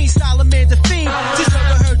navy green style of man the fiend. Just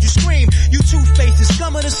never heard you scream. You two-faced the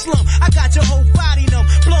scum of the slum. I got your whole body numb.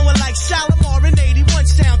 Blowing like Shalimar in 81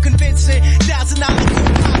 sound convincing. $1,000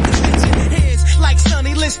 attention. Hands like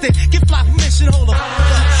Sonny Liston. Get fly permission, hold up.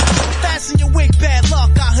 Fasten your wig, bad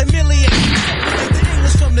luck. I'll humiliate the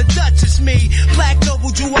English from the Dutch, it's me. Black noble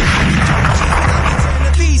Jew.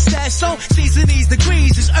 The beast says so, season these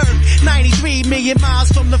degrees is Earth. 93 million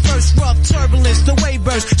miles from the first rough turbulence. The wave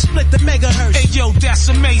burst, split the megahertz. Hey yo, that's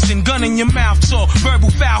amazing. Gun in your mouth talk, verbal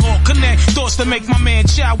foul hawk. Connect thoughts to make my man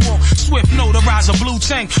chow walk. Swift notarizer, blue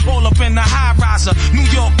tank, all up in the high riser. New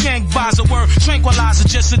York gang visor, word tranquilizer,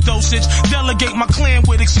 just a dosage. Delegate my clan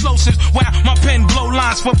with explosives. Wow, my pen blow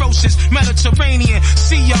lines ferocious. Mediterranean,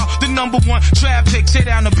 see y'all, the #1 traffic. Tear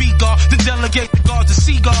down the B-guard, the delegate, the guard, the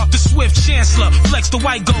seagull, the swift chancellor. Flex the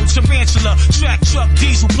white gold tarantula. Track truck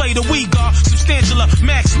diesel, play the we-guard. Substantial,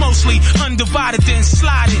 max mostly. Undivided then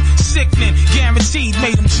sliding. Sickening, guaranteed,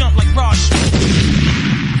 made him jump like Rosh.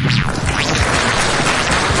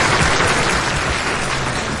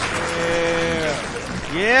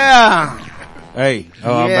 Yeah. Hey,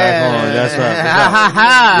 I'm back on. That's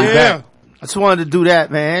right. Yeah. I just wanted to do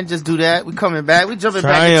that, man. Just do that. We coming back. We jumping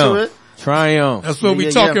back into it. Triumph. That's what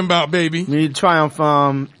we talking about, baby. We need Triumph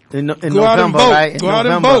in Go November, out and vote. right? Go out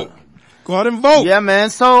and vote. Go out and vote. Yeah, man.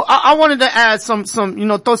 So I wanted to add some,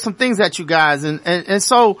 throw some things at you guys. And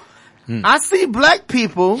so I see black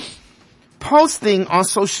people posting on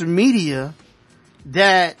social media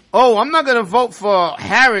that, I'm not going to vote for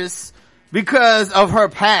Harris because of her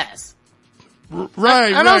past.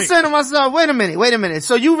 Right, and I'm saying to myself, wait a minute.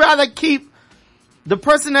 So you rather keep the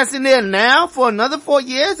person that's in there now for another 4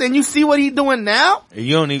 years and you see what he's doing now?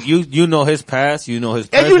 You don't even, you know his past, you know his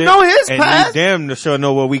present. And you know his past. And you damn sure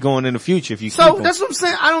know where we going in the future if you keep him. So that's what I'm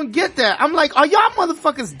saying. I don't get that. I'm like, are y'all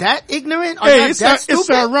motherfuckers that ignorant? Are hey, y'all that stupid?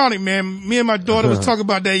 It's ironic, man. Me and my daughter was talking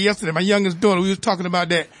about that yesterday. My youngest daughter, we was talking about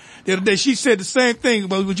that the other day. She said the same thing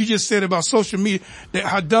about what you just said about social media, that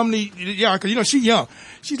how dumbly, cause she's young.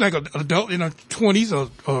 She's like an adult in her 20s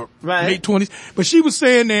or late 20s. But she was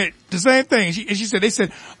saying that the same thing. She said, they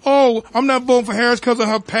said, I'm not voting for Harris because of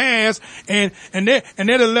her past and they're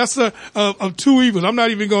the lesser of two evils. I'm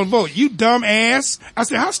not even going to vote. You dumb ass. I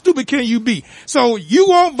said, how stupid can you be? So you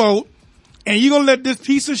won't vote and you're going to let this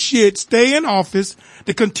piece of shit stay in office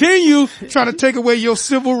to continue trying to take away your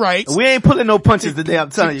civil rights. We ain't pulling no punches today, I'm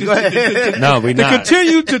telling you. Go ahead. No, we not. To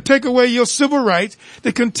continue to take away your civil rights,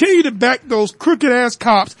 to continue to back those crooked ass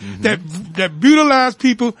cops that brutalize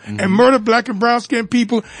people and murder black and brown skinned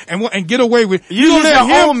people and get away with. You use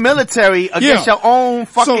your own military against your own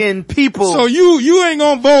fucking people. So you ain't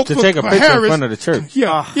gonna vote to for take a picture Harris. in front of the church.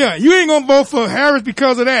 Yeah. You ain't gonna vote for Harris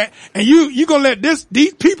because of that. And you gonna let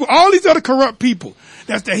these people, all these other corrupt people,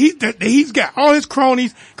 that he's got, all his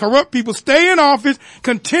cronies, corrupt people, stay in office,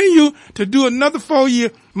 continue to do another 4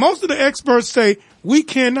 years. Most of the experts say we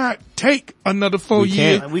cannot take another 4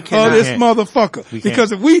 years of this motherfucker.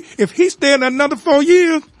 Because if he stay in another 4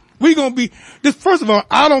 years, we gonna be this. First of all,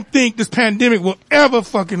 I don't think this pandemic will ever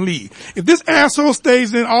fucking leave. If this asshole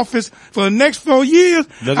stays in office for the next 4 years,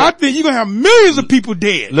 I think you're gonna have millions of people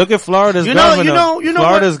dead. Look at Florida's governor.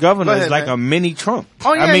 Florida's governor is like a mini Trump.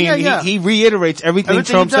 Oh yeah, he reiterates everything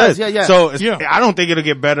Trump says. So I don't think it'll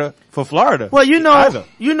get better for Florida. Well,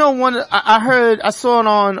 I saw it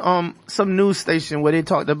on some news station where they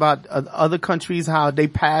talked about other countries, how they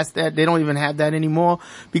passed that. They don't even have that anymore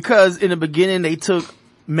because in the beginning they took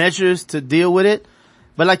measures to deal with it.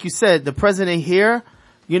 But like you said, the president here,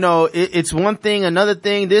 it's one thing, another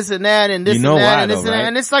thing, this and that, and this and that, and this and that.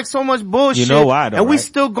 And it's like so much bullshit. You know why though, and we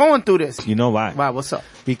still going through this. You know why? Why? What's up?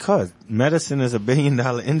 Because medicine is $1 billion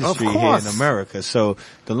industry here in America. So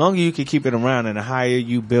the longer you can keep it around and the higher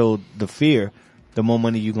you build the fear, the more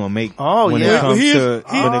money you're gonna make. Oh, when yeah.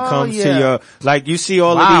 it comes to your, like you see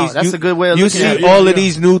all of these. That's a good way of you looking at it. see all of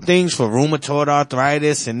these new things for rheumatoid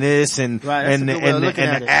arthritis and this and and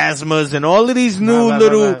the asthmas and all of these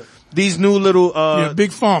new these new little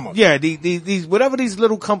big pharma. Yeah, these whatever these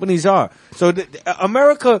little companies are. So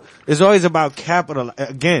America is always about capital.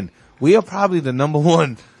 Again, we are probably the number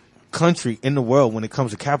one country in the world when it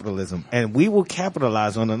comes to capitalism, and we will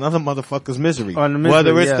capitalize on another motherfucker's misery. On the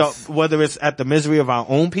misery, whether it's at the misery of our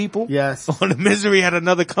own people, yes, or the misery at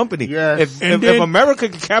another company. Yes. If America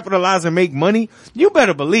can capitalize and make money, you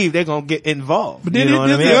better believe they're gonna get involved. But then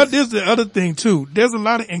there's the other thing too. There's a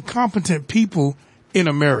lot of incompetent people in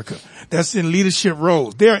America that's in leadership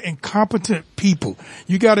roles. They're incompetent people.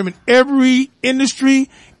 You got them in every industry,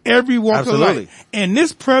 every walk of life. And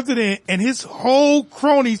this president and his whole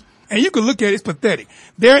cronies, and you can look at it, it's pathetic.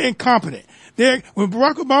 They're incompetent. When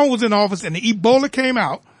Barack Obama was in office and the Ebola came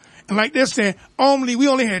out, and like they're saying,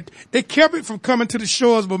 they kept it from coming to the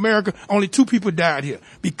shores of America. Only 2 people died here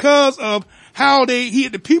because of how the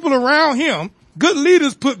people around him. Good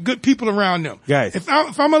leaders put good people around them. Guys. If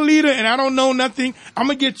I'm a leader and I don't know nothing, I'm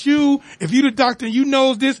gonna get you. If you the doctor and you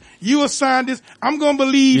knows this, you assign this, I'm gonna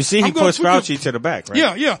believe. You see, he pushed Fauci to the back,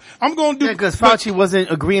 right? Yeah. I'm gonna do. because Fauci wasn't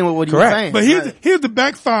agreeing with what he was saying. But here's the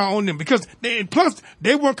backfire on them because plus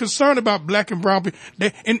they weren't concerned about black and brown people.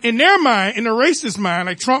 In their mind, in the racist mind,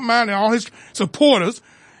 like Trump mind and all his supporters,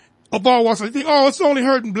 of all walks, they think, it's only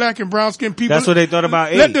hurting black and brown skinned people. That's what they thought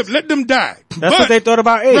about AIDS. Let them die. That's what they thought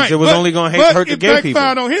about AIDS. It was only going to hurt the gay people. It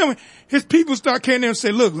backfired on him. His people start coming there and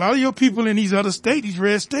say, look, a lot of your people in these other states, these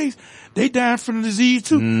red states, they dying from the disease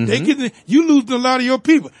too. Mm-hmm. You losing a lot of your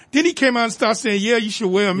people. Then he came out and started saying, yeah, you should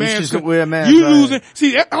wear a mask. You should wear a mask. You losing.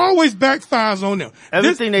 See, that always backfires on them.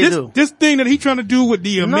 Everything they do. This thing that he trying to do with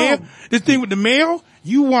the mail, this thing with the mail,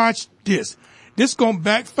 you watch this. This gonna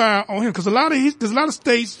backfire on him because there's a lot of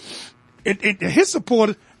states. And his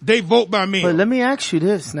supporters, they vote by mail. But let me ask you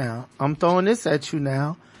this now. I'm throwing this at you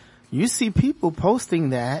now. You see people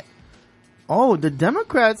posting that, the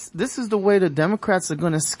Democrats, this is the way the Democrats are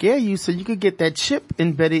going to scare you so you could get that chip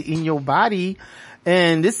embedded in your body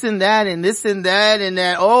and this and that and this and that and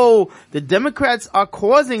that. The Democrats are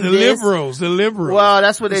causing this. The liberals. Well,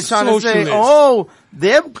 that's what they're trying to say.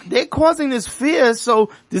 They're causing this fear.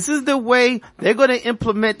 So this is the way they're going to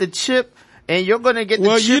implement the chip. And you're gonna get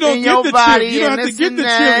the chip in your body. You don't have to get the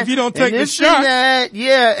chip if you don't take the shot.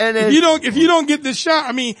 Yeah, and then if you don't get the shot,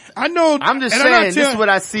 I mean, I know. I'm just saying, this is what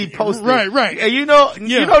I see posted. Right. And you know,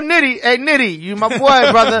 Nitty. Hey, Nitty, you my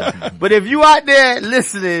boy, brother. But if you out there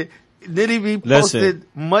listening, Nitty be posted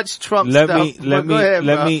much Trump stuff.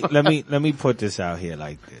 Let me put this out here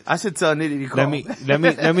like this. I should tell Nitty to call.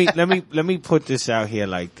 Let me put this out here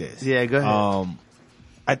like this. Yeah, go ahead.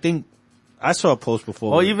 I think. I saw a post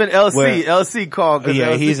before. Even LC called.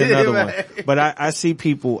 Yeah, he's another one. But I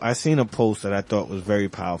seen a post that I thought was very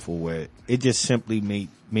powerful where it just simply made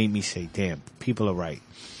me say, damn, people are right.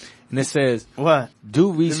 And it says, what?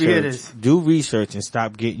 Do research and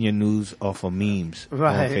stop getting your news off of memes on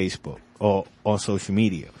Facebook or on social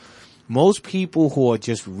media. Most people who are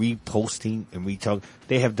just reposting and retalking,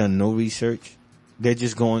 they have done no research. They're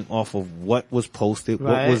just going off of what was posted,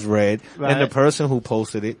 what was read, and the person who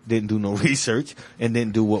posted it didn't do no research and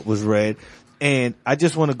didn't do what was read. And I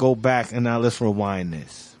just want to go back and now let's rewind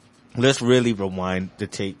this. Let's really rewind the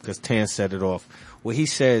tape because Tan set it off. Where he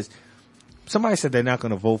says, somebody said they're not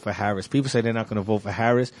going to vote for Harris. People say they're not going to vote for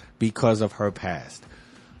Harris because of her past.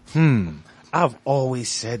 I've always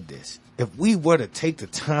said this. If we were to take the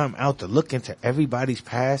time out to look into everybody's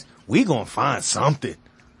past, we going to find something.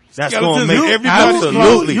 That's going to make everybody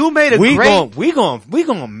absolutely. You made a you're great.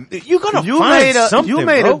 You find something. You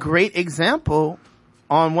made a great example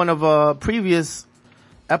on one of previous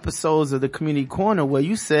episodes of the Community Corner where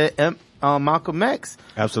you said Malcolm X.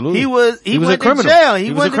 Absolutely. He went a criminal. To jail.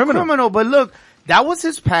 He was a criminal. But look, that was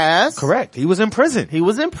his past. Correct. He was in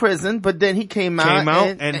prison. But then he came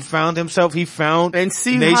out and found himself. He found and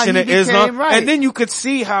see Nation of Islam. Right. And then you could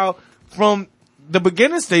see how from the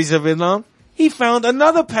beginning stage of Islam, he found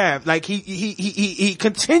another path. Like he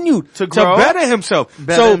continued to better himself.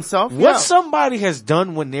 What somebody has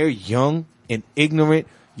done when they're young and ignorant,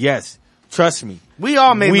 yes, trust me. We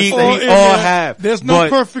all made mistakes. We all have. There's no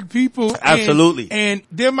perfect people. Absolutely. And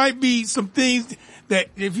there might be some things that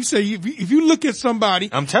if you look at somebody,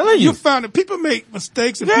 I'm telling you, you find that people make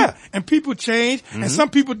mistakes and people change and some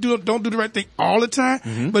people don't do the right thing all the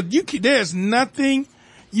time. But there's nothing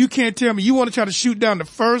you can't tell me. You want to try to shoot down the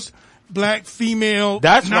first black female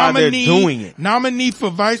That's why they're nominee, doing it. nominee for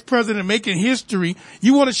vice president making history.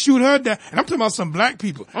 You want to shoot her down. And I'm talking about some black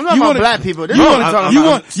people. I'm talking about black people. This You is what want I'm talking you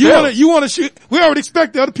about. want you want to shoot. We already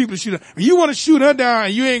expect the other people to shoot her. You want to shoot her down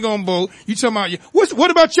and you ain't gonna vote. You talking about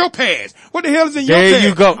what about your past? What the hell is in your There past?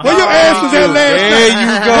 you go. Where your ass was at last There night?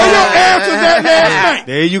 you go. Where your ass was at last night?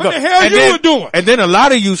 There you go. What the hell and you then, were doing? And then a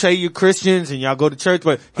lot of you say you're Christians and y'all go to church,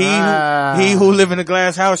 but he who live in a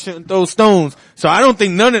glass house shouldn't throw stones. So I don't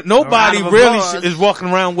think nobody Round of really applause. is walking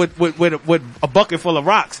around with a bucket full of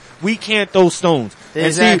rocks. We can't throw stones.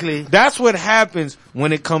 Exactly. And see, that's what happens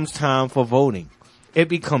when it comes time for voting. It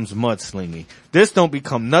becomes mudslinging. This don't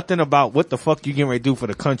become nothing about what the fuck you getting ready to do for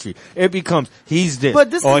the country. It becomes he's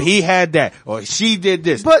this, or he had that, or she did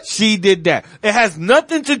this, but she did that. It has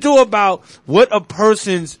nothing to do about what a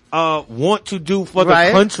person's want to do for the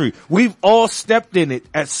country. We've all stepped in it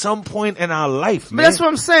at some point in our life, man. But that's what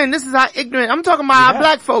I'm saying. This is how ignorant. I'm talking about our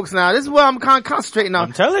black folks now. This is what I'm kind of concentrating on.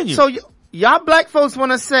 I'm telling you. So y'all black folks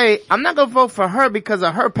want to say, I'm not going to vote for her because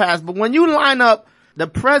of her past, but when you line up the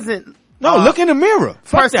present look in the mirror.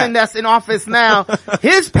 Person that's in office now,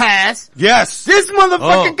 his past. Yes. This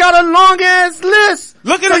motherfucker got a long ass list.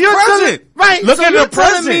 Look at the present. Right. Look so at you're the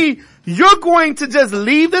present. telling me you're going to just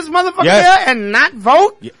leave this motherfucker there and not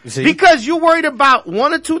vote? Because you're worried about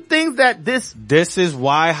one or two things that this is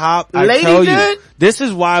why lady did? This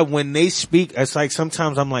is why when they speak, it's like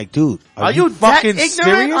sometimes I'm like, dude, are you that fucking ignorant?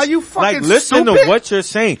 serious? Are you fucking like, listen stupid? to what you're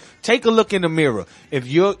saying. Take a look in the mirror. If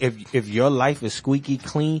your life is squeaky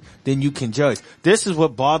clean, then you can judge. This is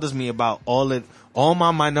what bothers me about all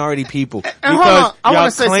my minority people. And hold on, I y'all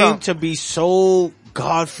wanna say claim something. to be so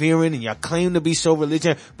God-fearing and y'all claim to be so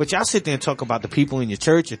religious, but y'all sit there and talk about the people in your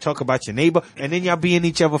church, you talk about your neighbor, and then y'all be in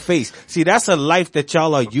each other's face. See, that's a life that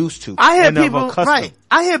y'all are used to. I hear and are people, accustomed. right.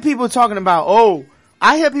 I hear people talking about,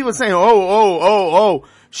 I hear people saying,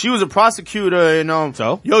 she was a prosecutor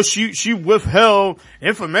and, she withheld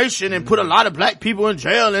information and put a lot of black people in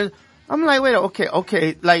jail and, I'm like, wait,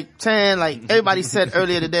 okay, like, Tan, like, everybody said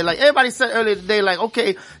earlier today,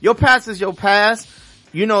 okay, your past is your past.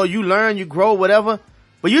 You know, you learn, you grow, whatever.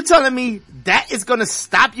 But you're telling me that is gonna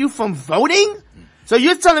stop you from voting? So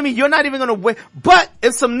you're telling me you're not even gonna wait. But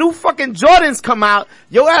if some new fucking Jordans come out,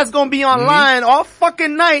 your ass gonna be online all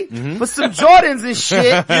fucking night for some Jordans and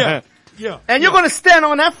shit. Yeah. And you're gonna stand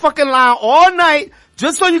on that fucking line all night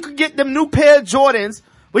just so you can get them new pair of Jordans.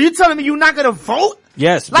 But you're telling me you're not gonna vote?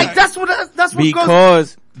 Yes. Like that's what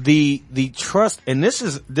because goes. the trust, and this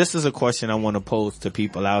is a question I want to pose to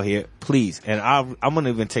people out here, please. And I'm going to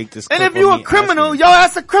even take this. And if you're a criminal, your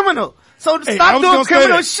ass a criminal. So stop doing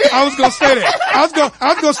criminal shit. I was gonna say that.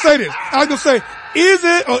 I was gonna say this. I was gonna say, is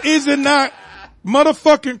it or is it not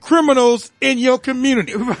motherfucking criminals in your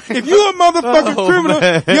community? If you a motherfucking criminal,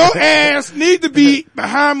 your ass need to be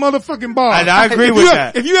behind motherfucking bars. And I agree with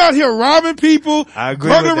that. If you out here robbing people, I agree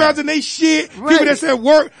with that. burglarizing they shit, people that's at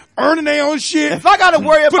work, earning their own shit. If I gotta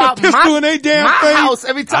worry about put a pistol in their damn face, house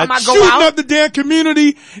every time I go shooting out, up the damn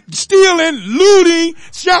community, stealing, looting,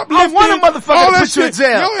 shoplifting, I want a motherfucker all to that put you in shit.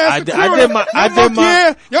 jail. Your ass a I criminal. did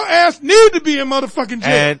my your ass need to be in motherfucking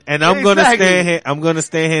jail. And I'm gonna stand here. I'm gonna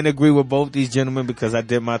stand here and agree with both these gentlemen because I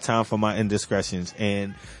did my time for my indiscretions.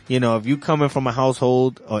 And you know, if you coming from a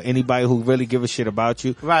household or anybody who really give a shit about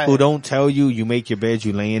you, who don't tell you, you make your bed,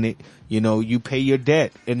 you lay in it. You know, you pay your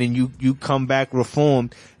debt, and then you come back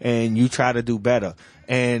reformed, and you try to do better.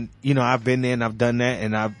 And you know, I've been there and I've done that,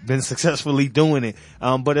 and I've been successfully doing it.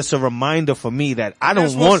 But it's a reminder for me that I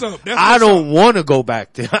don't want to go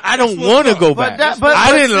back there. I don't want to go back.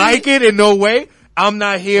 I didn't like it in no way. I'm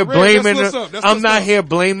not here blaming here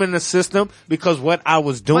blaming the system because what I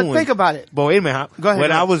was doing. But think about it. But wait a minute. Go ahead.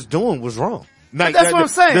 What I was doing was wrong. Like, that's what I'm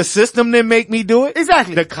saying. The system didn't make me do it.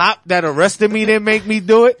 Exactly. The cop that arrested me didn't make me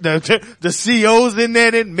do it. The COs in there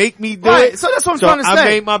didn't make me do it. So that's what I'm trying to say. I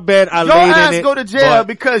made my bed. I your laid ass in it. Go to jail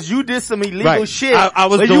because you did some illegal shit. I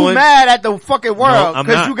was but doing. You mad at the fucking world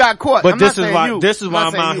because you got caught. But this is why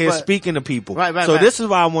I'm out here speaking to people. So this is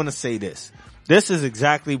why I want to say this. This is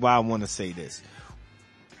exactly why I want to say this.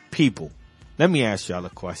 People, let me ask y'all a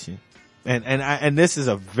question. And this is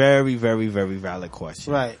a very, very, very valid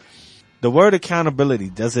question. Right. The word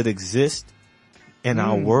accountability, does it exist in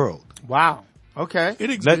our world? Wow. Okay.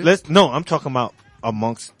 It exists. I'm talking about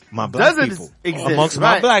amongst my black people. Amongst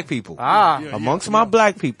my black people. Amongst my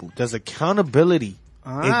black people. Does accountability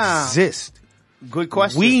exist? Good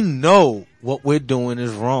question. We know what we're doing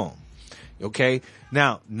is wrong. Okay?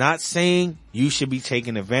 Now, not saying you should be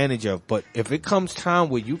taken advantage of, but if it comes time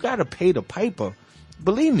where you gotta pay the piper,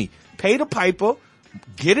 believe me, pay the piper,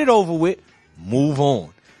 get it over with, move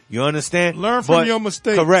on. You understand? Learn from your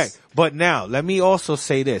mistakes. Correct. But now, let me also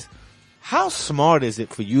say this. How smart is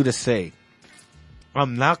it for you to say,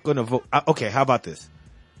 I'm not going to vote? Okay, how about this?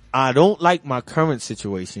 I don't like my current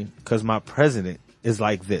situation because my president is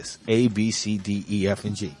like this, A, B, C, D, E, F,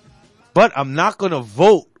 and G. But I'm not going to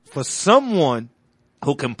vote for someone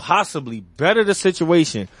who can possibly better the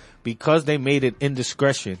situation because they made an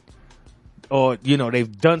indiscretion or,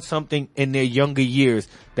 they've done something in their younger years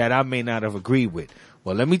that I may not have agreed with.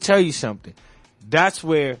 Well, let me tell you something. That's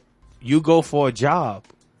where you go for a job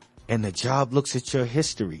and the job looks at your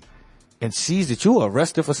history and sees that you were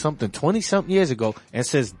arrested for something 20-something years ago and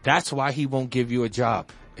says that's why he won't give you a job.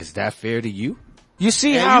 Is that fair to you? You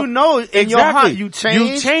see and how in your heart you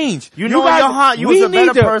changed. You changed. You know in your heart you was a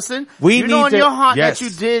better person. You know in your heart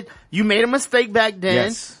that you made a mistake back then.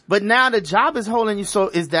 Yes. But now the job is holding you. So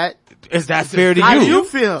is that fair to you? How do you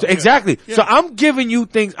feel? So, exactly. Yeah. So I'm giving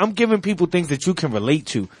people things that you can relate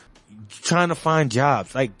to. Trying to find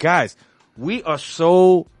jobs. Like, guys, we are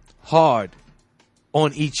so hard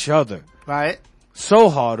on each other. Right. So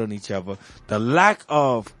hard on each other. The lack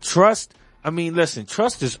of trust. I mean, listen,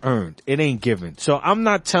 trust is earned. It ain't given. So I'm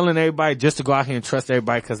not telling everybody just to go out here and trust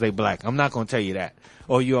everybody because they black. I'm not going to tell you that.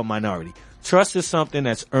 Or you're a minority. Trust is something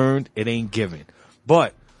that's earned. It ain't given.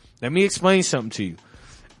 But let me explain something to you.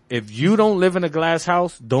 If you don't live in a glass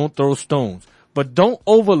house, don't throw stones. But don't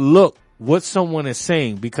overlook what someone is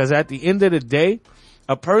saying because at the end of the day,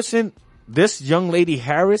 a person, this young lady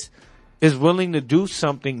Harris, is willing to do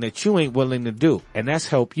something that you ain't willing to do, and that's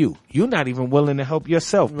help you. You're not even willing to help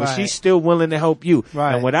yourself, but she's still willing to help you.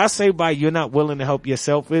 Right. And what I say by you're not willing to help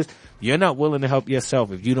yourself is you're not willing to help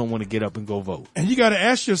yourself if you don't want to get up and go vote. And you got to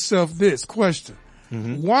ask yourself this question.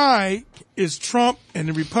 Mm-hmm. Why is Trump and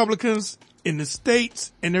the Republicans in the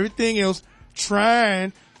states and everything else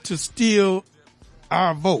trying to steal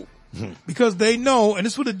our vote? Mm-hmm. Because they know, and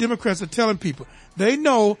this is what the Democrats are telling people, they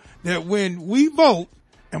know that when we vote,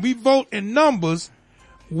 and we vote in numbers,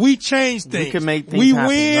 we change things. We can make things happen.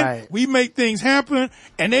 We win, right. We make things happen,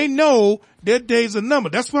 and they know their day's a number.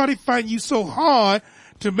 That's why they fight you so hard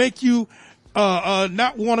to make you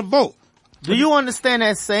not want to vote. Do you understand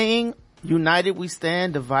that saying, united we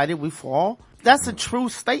stand, divided we fall? That's a true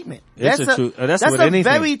statement. That's a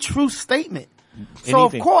very true statement. So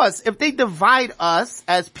of course, if they divide us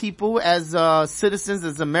as people, as citizens,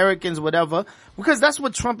 as Americans, whatever, because that's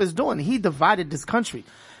what Trump is doing. He divided this country.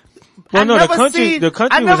 Well, no, the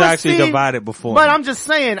country was actually divided before. But I'm just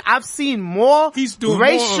saying, I've seen more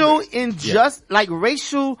racial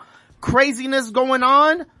racial craziness going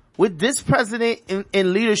on with this president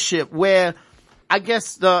in leadership, where I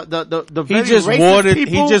guess the very racist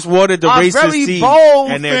people he just watered the racist seeds,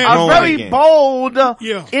 and they're very bold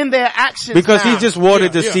in their actions because he just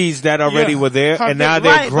watered the seeds that already were there, and now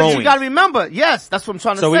they're growing. But you got to remember, yes, that's what I'm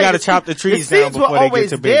trying to say. So we got to chop the trees down before they get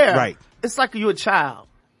too big. Right. It's like you're a child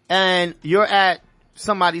and you're at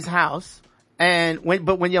somebody's house, and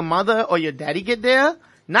when your mother or your daddy get there,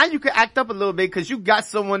 now you can act up a little bit because you got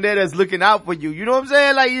someone there that's looking out for you. You know what I'm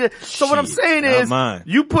saying? Like, so what I'm saying is,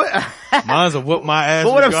 you put, mine's a whoop my ass.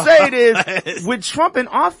 But what I'm saying is, with Trump in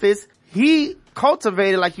office, he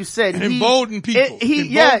cultivated, like you said, and emboldened people.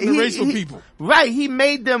 Emboldened racial people. Right. He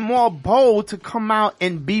made them more bold to come out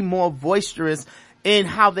and be more boisterous in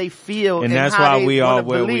how they feel. And that's why we are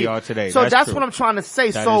where we are today. So that's what I'm trying to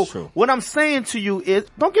say. So what I'm saying to you is,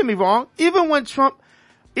 don't get me wrong,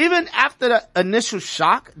 even after the initial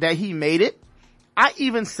shock that he made it, I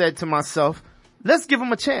even said to myself, let's give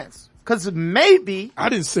him a chance. Cause maybe. I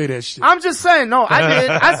didn't say that shit. I'm just saying, no, I did.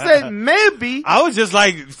 I said maybe. I was just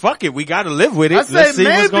like, fuck it, we gotta live with it. Let's see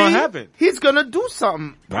what's gonna happen. He's gonna do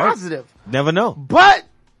something positive. Never know. But,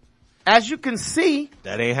 as you can see.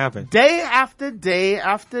 That ain't happened. Day after day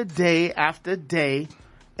after day after day,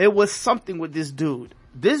 it was something with this dude.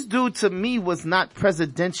 This dude to me was not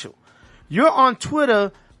presidential. You're on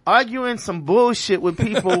Twitter arguing some bullshit with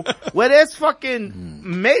people where there's fucking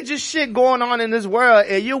major shit going on in this world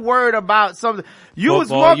and you're worried about something. You was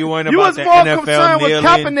more concerned with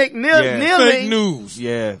Kaepernick kneeling. Fake news.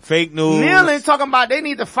 Yeah, fake news. Kneeling, talking about they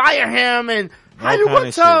need to fire him and how you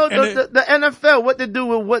would tell the NFL what to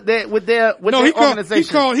do with their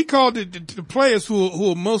organization? He called the players who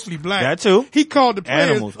are mostly black. That too. He called the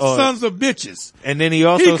players sons of bitches. And then he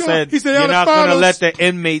also said you're not going to let the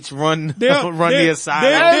inmates run the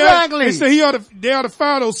asylum. Exactly. He said they ought to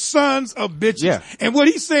fire those sons of bitches. Yeah. And what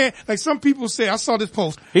he's saying, like some people say, I saw this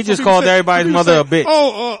post. He just called everybody's mother a bitch.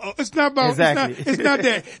 It's not about, it's not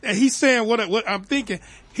that. And he's saying what I'm thinking.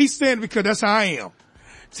 He's saying because that's how I am.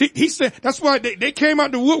 See, he said, that's why they came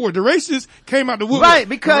out the woodwork. The racists came out the woodwork. Right,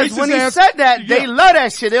 because when he said that, they love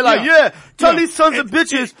that shit. They're like, tell these sons of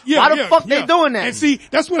bitches, why the fuck they doing that? And see,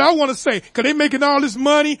 that's what I want to say, cause they making all this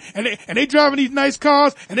money, and they driving these nice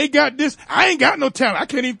cars, and they got this. I ain't got no talent. I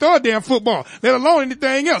can't even throw a damn football, let alone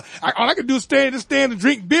anything else. All I can do is stand and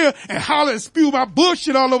drink beer and holler and spew my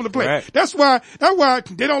bullshit all over the place. Right. That's why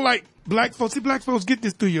they don't like black folks. See, black folks, get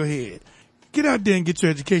this through your head. Get out there and get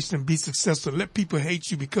your education and be successful. Let people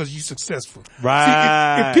hate you because you're successful. Right.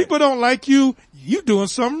 See, if people don't like you, you doing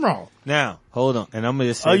something wrong. Now, hold on. And I'm going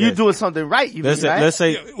to just say you doing something right, you let's mean, right? Let's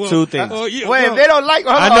say two things. If they don't like,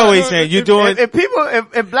 I know what he's saying. You're doing. If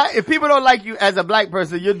people don't like you as a black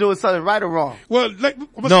person, you're doing something right or wrong. Well,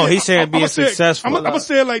 he's saying being successful. I'm going to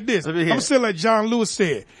say it like this. I'm going to say it like John Lewis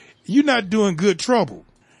said. You're not doing good trouble.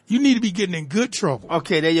 You need to be getting in good trouble.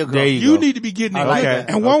 Okay, there you go. You need to be getting in good trouble.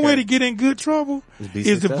 And one way to get in good trouble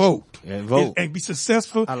is to vote. Yeah, vote. And be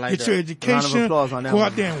successful. Get your Round education. of applause on that Go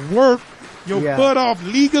out there and work your butt off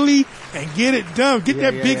legally and get it done. Get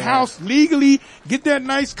that big house legally. Get that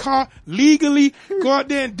nice car legally. Go out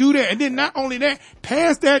there and do that. And then not only that,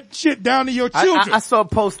 pass that shit down to your children. I saw a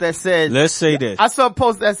post that said, let's say this. I saw a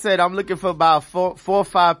post that said, I'm looking for about four or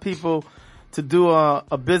five people to do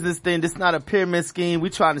a business thing. This is not a pyramid scheme. We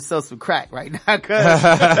trying to sell some crack right now, cause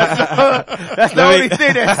that's the only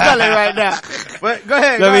thing they're selling right now. But go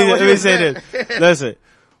ahead. Let me say this. Listen,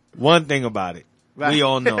 one thing about it. Right. We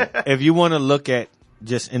all know. If you want to look at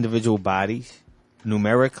just individual bodies,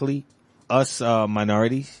 numerically, us,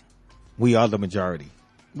 minorities, we are the majority.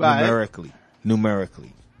 Right.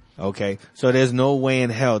 Numerically. Okay? So there's no way in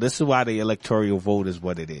hell. This is why the electoral vote is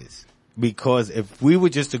what it is. Because if we were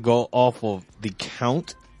just to go off of the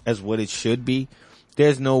count as what it should be,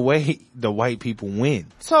 there's no way the white people win.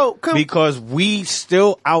 So, because we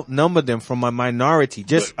still outnumber them from a minority,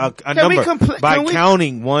 just a number by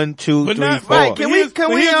counting 1, 2, 3, 4. Right.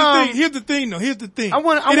 Here's the thing though. Here's the thing.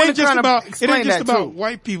 It ain't just about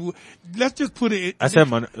white people. Let's just put it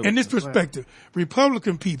in this perspective.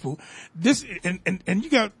 Republican people, and you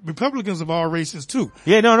got Republicans of all races too.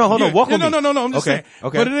 Yeah, no, hold on. Walk with me. No. I'm just saying.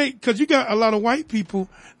 Okay. But it ain't, cause you got a lot of white people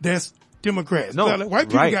that's Democrats. No, a lot of white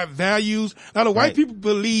people got values. A lot of white people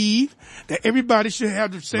believe that everybody should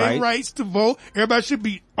have the same rights to vote. Everybody should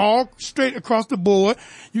be all straight across the board.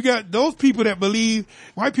 You got those people that believe,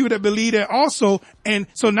 white people that believe that also. And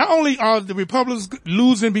so not only are the Republicans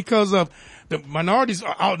losing because of the minorities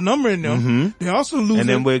are outnumbering them, they're also losing. And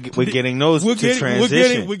then we're getting those to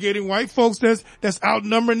transition. We're getting white folks that's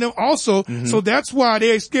outnumbering them also. So that's why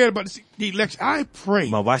they're scared about the election. I pray.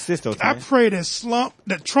 Well, watch this though. I pray that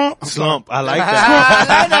Trump. I like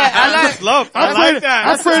that. I like slump. I like that.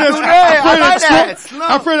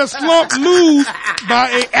 I pray that slump lose by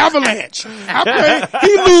an avalanche. I pray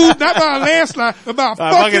he lose not by a landslide, but by a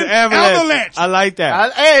fucking avalanche. I like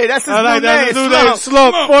that. Hey, that's his new name.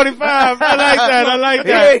 Slump 45. I like that.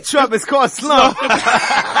 It ain't Trump, it's called slump. I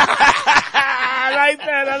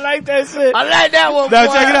like that shit. I like that one. Now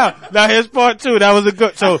check it out. Now here's part 2. That was a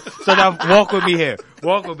good, so now walk with me here.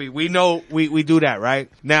 Walk with me. We know, we do that, right?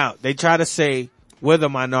 Now, they try to say we're the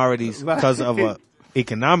minorities because of a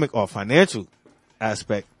economic or financial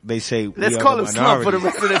aspect. They say let's call him slump for the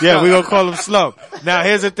rest of the Yeah, we're gonna call him slump. Now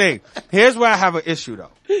here's the thing. Here's where I have an issue though.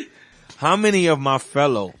 How many of my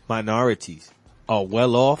fellow minorities are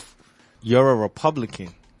well off? You're a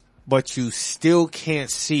Republican, but you still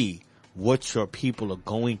can't see what your people are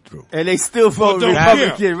going through. And they still vote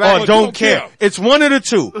Republican, right? Or don't care. It's one of the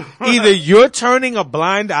two. Either you're turning a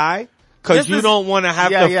blind eye because you don't want to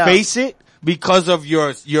have to face it because of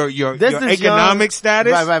your economic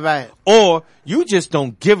status. Right. Or you just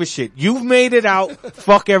don't give a shit. You've made it out.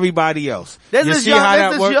 Fuck everybody else. There's you this see how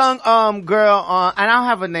that works? young girl and I don't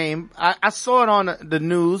have a name. I saw it on the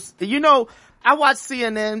news. You know, I watch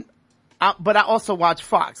CNN. But I also watch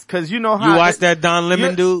Fox, cause you know how. You watch that Don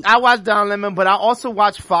Lemon dude? I watch Don Lemon, but I also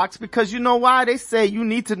watch Fox because you know why? They say you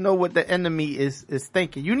need to know what the enemy is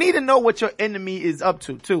thinking. You need to know what your enemy is up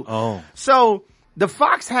to too. Oh. So, the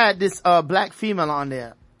Fox had this, black female on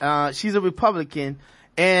there. She's a Republican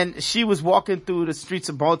and she was walking through the streets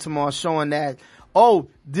of Baltimore showing that,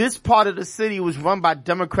 this part of the city was run by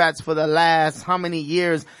Democrats for the last how many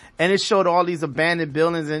years, and it showed all these abandoned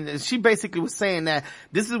buildings, and she basically was saying that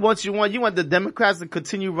this is what you want. You want the Democrats to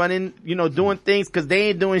continue running, doing things, cause they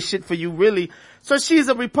ain't doing shit for you really. So she's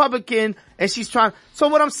a Republican, and she's trying. So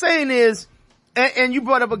what I'm saying is, and you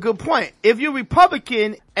brought up a good point. If you're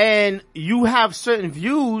Republican and you have certain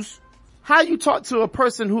views, how you talk to a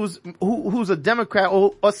person who's a Democrat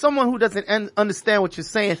or someone who doesn't understand what you're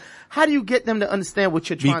saying? How do you get them to understand what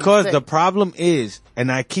you're trying to say? Because the problem is, and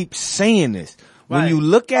I keep saying this, When Right. you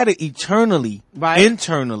look at it internally, Right.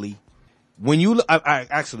 when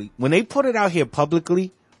they put it out here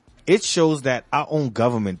publicly, it shows that our own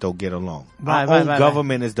government don't get along. Right, Our own right.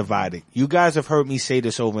 government is divided. You guys have heard me say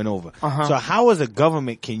this over and over. Uh-huh. So how as a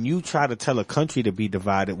government can you try to tell a country to be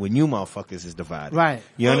divided when you motherfuckers is divided? Right.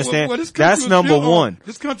 You understand? Well, this country That's was number built on- one.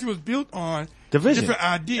 This country was built on Division. different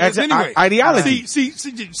ideas. That's Anyway, ideology. See,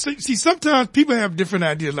 sometimes people have different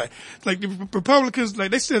ideas. Like the Republicans,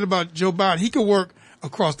 like they said about Joe Biden, he could work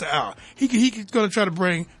across the aisle. He's going to try to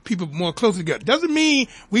bring people more close together. Doesn't mean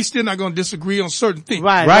we still not going to disagree on certain things.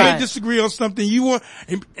 Right, We right. may disagree on something you want.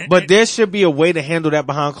 But there should be a way to handle that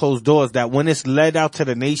behind closed doors, that when it's led out to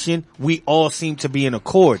the nation, we all seem to be in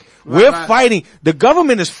accord. We're right. fighting, the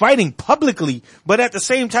government is fighting publicly, but at the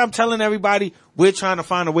same time telling everybody we're trying to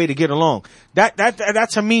find a way to get along. That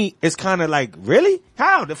to me is kind of like, really?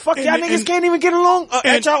 How? The fuck y'all niggas can't even get along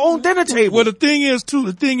at your own dinner table? Well, the thing is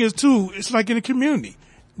too, it's like in the community.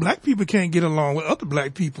 Black people can't get along with other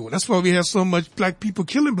black people. That's why we have so much black people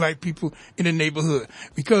killing black people in the neighborhood,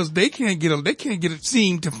 because they can't get it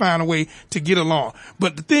seem to find a way to get along.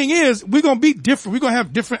 But the thing is, we're going to be different. We're going to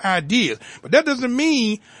have different ideas, but that doesn't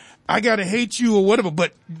mean I got to hate you or whatever.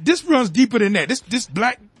 But this runs deeper than that. This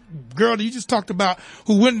black girl that you just talked about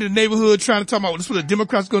who went into the neighborhood trying to talk about this is what the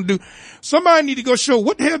Democrats going to do. Somebody need to go show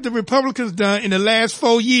what have the Republicans done in the last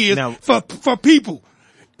 4 years Now- for people.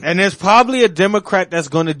 And there's probably a Democrat that's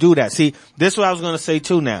going to do that. See, this is what I was going to say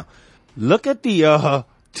too now. Look at the,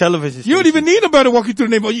 television. You don't even need nobody to walk you through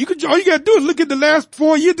the neighborhood. All you got to do is look at the last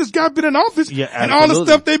 4 years this guy been in office Yeah, and all the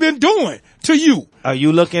absolutely. stuff they've been doing to you. Are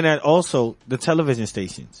you looking at also the television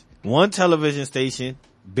stations? One television station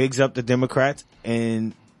bigs up the Democrats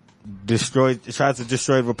and tries to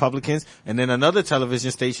destroy Republicans, and then another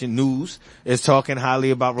television station, news, is talking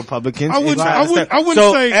highly about Republicans. I wouldn't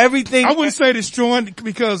So say everything. I wouldn't say destroying,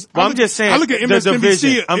 because Well, I'm just saying I look at the MSNBC.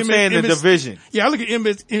 division. I'm saying the division. Yeah, I look at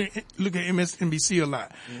MSNBC a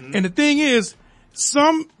lot. And the thing is,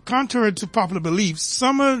 contrary to popular belief,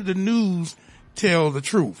 some of the news tell the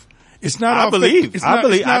truth. It's not I all believe. fake. It's I not,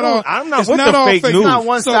 believe. It's not all, I'm not it's with not the all fake fake. news. It's not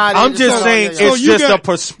one-sided. I'm just saying So it's you just got- a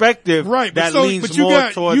perspective Right, that but leans you more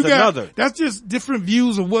got, towards you got, another. That's just different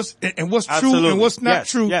views of what's true Absolutely. and what's not Yes,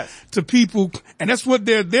 true yes. to people, and that's what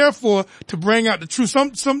they're there for, to bring out the truth.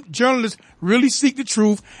 Some journalists really seek the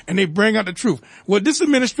truth, and they bring out the truth. What this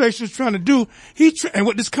administration is trying to do, and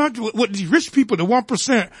what this country, what these rich people, the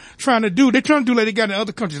 1%, trying to do, they're trying to do like they got in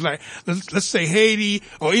other countries, like let's say Haiti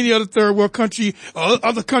or any other third world country or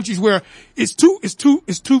other countries where it's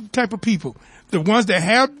two type of people. The ones that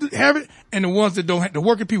have it, and the ones that don't have, the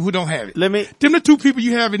working people who don't have it. Them the two people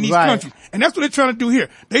you have in these Right. countries. And that's what they're trying to do here.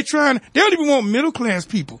 They don't even want middle class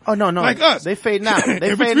people. Oh, no. Like us. They fading out.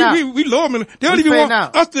 They And fading out. we lower middle. They don't We even fading want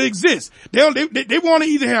out. us to exist. They want to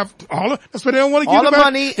either have that's why they don't want to give All the nobody-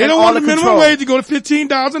 money They and don't all want the the minimum control. wage to go to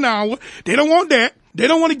 $15 an hour. They don't want that. They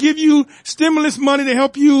don't want to give you stimulus money to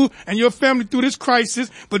help you and your family through this crisis,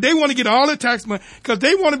 but they want to get all the tax money because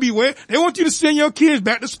they want to be where they want you to send your kids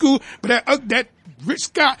back to school, but that Rich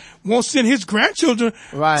Scott won't send his grandchildren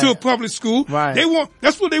Right. to a public school. Right.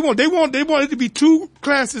 That's what they want. They want it to be two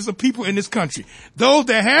classes of people in this country. Those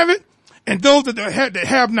that have it and those that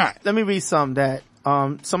have not. Let me read something that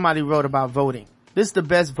somebody wrote about voting. This is the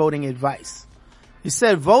best voting advice. He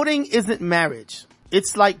said, voting isn't marriage.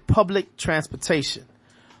 It's like public transportation.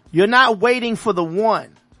 You're not waiting for the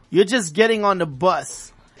one. You're just getting on the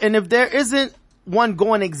bus. And if there isn't one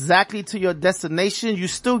going exactly to your destination, you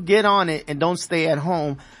still get on it and don't stay at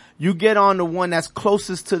home. You get on the one that's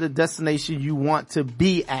closest to the destination you want to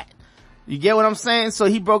be at. You get what I'm saying? So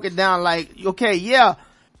he broke it down like, okay, yeah,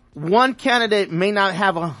 one candidate may not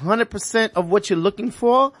have 100% of what you're looking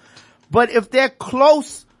for, but if they're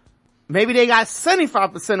close, maybe they got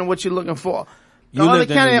 75% of what you're looking for. The You other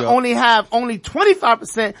lived in candidate New York. only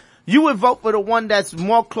 25%. You would vote for the one that's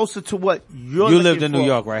more closer to what you're You looking lived in for. New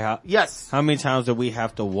York, right? How? Yes. How many times did we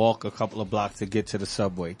have to walk a couple of blocks to get to the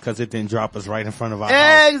subway? Cause it didn't drop us right in front of our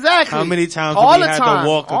house. Exactly. How many times All did we the have time. to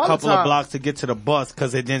walk All a the couple of time. blocks to get to the bus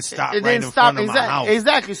cause it didn't stop It right didn't in stop. front of my house?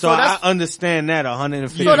 Exactly. So I understand that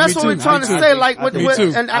 150. So that's me what we're too. trying Me to too. say. Like, Me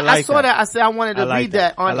too. and I I like saw that. that. I said I wanted to I like read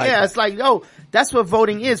that that. I on like air. that. It's like, yo, that's what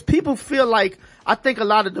voting is. People feel like, I think a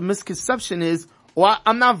lot of the misconception is, well,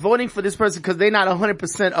 I'm not voting for this person because they're not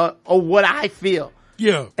 100% of what I feel.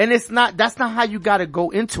 Yeah. And that's not how you gotta go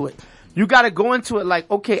into it. You gotta go into it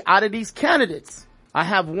like, okay, out of these candidates, I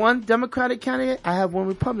have one Democratic candidate, I have one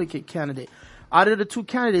Republican candidate. Out of the two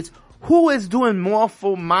candidates, who is doing more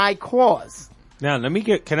for my cause? Now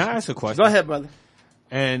can I ask a question? Go ahead, brother.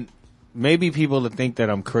 And maybe people will think that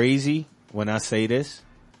I'm crazy when I say this,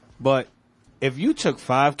 but if you took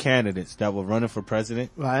 5 candidates that were running for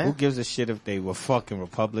president, Right. who gives a shit if they were fucking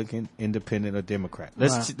Republican, Independent, or Democrat?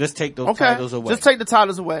 Let's take those Okay. titles away. Just take the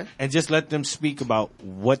titles away. And just let them speak about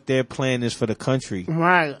what their plan is for the country.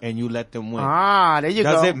 Right. And you let them win. There you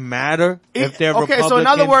go. Does it matter if they're okay, Republican, so in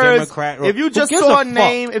other words, Democrat, or if you who just gives saw a a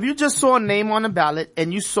name, if you just saw a name on the ballot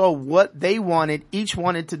and you saw what they wanted, each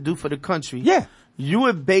wanted to do for the country, yeah, you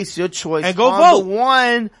would base your choice and go on vote. the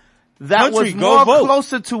one that country, was more vote.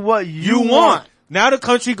 closer to what you want. Now the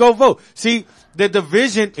country go vote. See, the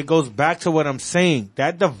division, it goes back to what I'm saying.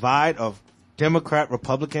 That divide of Democrat,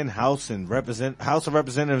 Republican, House of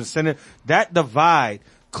Representatives, and Senate, that divide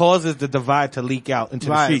causes the divide to leak out into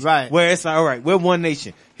the streets. Right. Where it's like, all right, we're one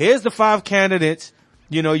nation. Here's the 5 candidates.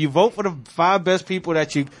 You know, you vote for the 5 best people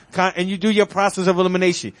that and you do your process of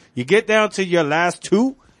elimination. You get down to your last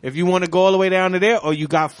 2, if you want to go all the way down to there, or you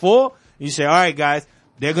got 4, you say, all right, guys,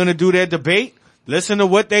 they're going to do their debate. Listen to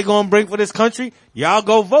what they're going to bring for this country. Y'all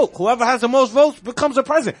go vote. Whoever has the most votes becomes a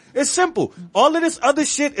president. It's simple. All of this other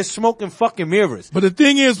shit is smoke and fucking mirrors. But the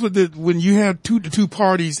thing is, when you have the two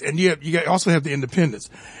parties, and you also have the independents.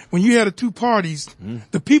 When you have the 2 parties,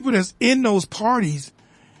 the people that's in those parties,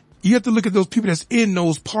 you have to look at those people that's in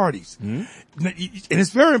those parties. And it's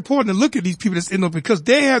very important to look at these people that's in those, because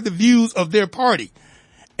they have the views of their party.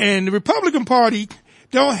 And the Republican Party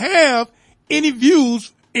don't have any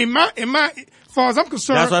views as far as I'm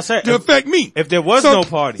concerned, that's what I said. to affect me. If there was no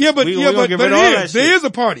party. But there is a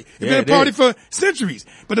party. It's been a party for centuries.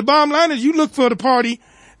 But the bottom line is you look for the party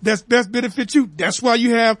that's best benefit you. That's why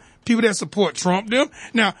you have people that support Trump them.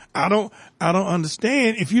 Now, I don't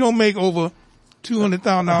understand if you don't make over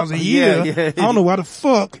 $200,000 a year. I don't know why the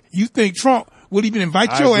fuck you think Trump would even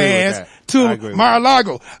invite your ass to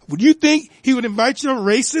Mar-a-Lago. Would you think he would invite your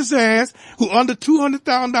racist ass who under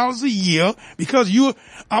 $200,000 a year because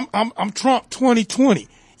I'm Trump 2020?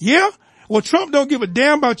 Yeah? Well, Trump don't give a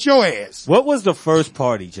damn about your ass. What was the first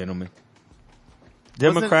party, gentlemen?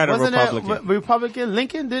 Democrat or Republican? Republican?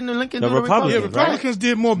 Lincoln? Didn't Lincoln the do the Republican? Yeah, Republicans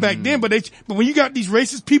did more back then, but when you got these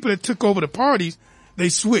racist people that took over the parties, they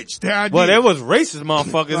switched their idea. Well, there was racist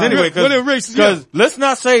motherfuckers anyway. They're racist. Because let's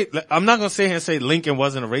not say, I'm not going to sit here and say Lincoln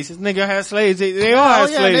wasn't a racist. Nigga had slaves. They all had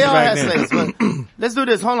slaves they all back had then. Slaves, but let's do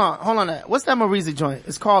this. Hold on. What's that Maurizi joint?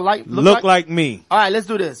 It's called Look Like Me. All right, let's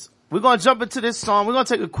do this. We're going to jump into this song. We're going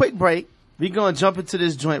to take a quick break. We're going to jump into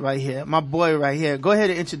this joint right here. My boy right here. Go ahead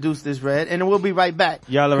and introduce this, Red, and then we'll be right back.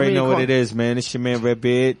 Y'all already know what it is, man. It's your man,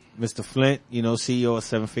 Redbeard, Mr. Flint, CEO of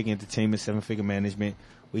 7-Figure Entertainment, 7-Figure Management.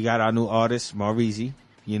 We got our new artist, Maurizi.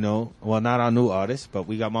 Well, not our new artist, but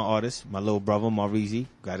we got my artist, my little brother, Maurizi.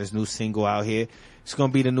 Got his new single out here. It's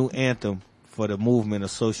going to be the new anthem for the movement of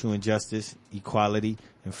social injustice, equality,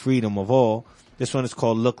 and freedom of all. This one is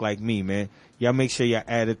called Look Like Me, man. Y'all make sure y'all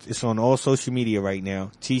add it. It's on all social media right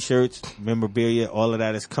now. T-shirts, memorabilia, all of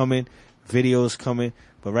that is coming. Videos coming.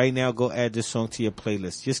 But right now, go add this song to your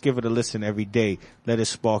playlist. Just give it a listen every day. Let it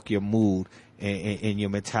spark your mood and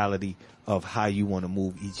your mentality of how you want to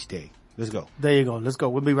move each day. Let's go. There you go. Let's go.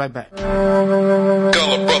 We'll be right back. Gullah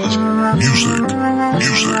Brothers. Music.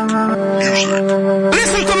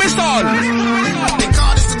 Listen to me, son. They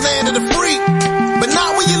call this the land of the free, but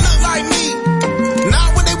not when you look like me.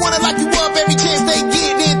 Not when they wanna lock you up every chance they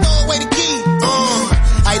get, then throw away the key.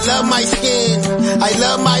 I love my skin. I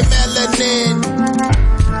love my melanin.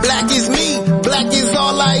 Black is me. Black is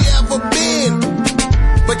all I ever been.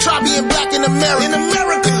 But try being black in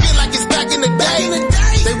America. Feel like it's back in the day.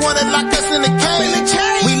 They wanna lock us in a cage.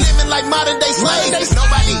 We living like modern day slaves.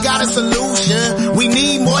 Nobody got a solution. We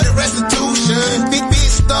need more than restitution. Big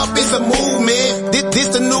stuff, it's a movement. This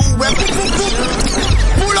the new revolution.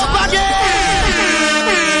 Pull up again.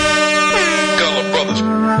 Gullah Brothers.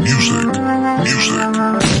 Music.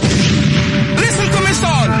 Listen to me,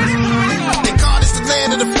 son. They call this the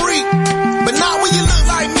land of the free, but not when you look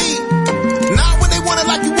like me. Not when they wanna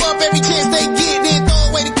lock you up every chance they get, then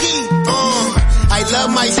throw away the key. I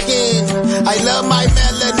love my skin. I love my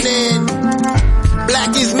melanin.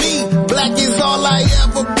 Black is me. Black is all I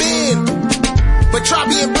ever been. But try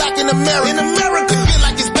being black in America. Feel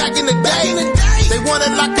like it's back in the day. They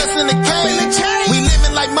wanna lock us in a cage. We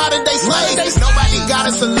living like modern day slaves. Nobody got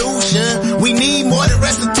a solution. We need more than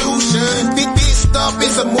restitution. Big stuff,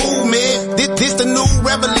 it's a movement. This the new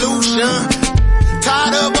revolution.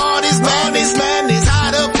 Tired of all this madness.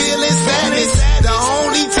 Tired of feeling sadness. The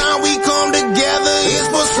only time we come together is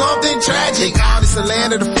for something tragic. It's the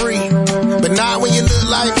land of the free, but not when you look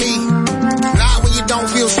like me. Not when you don't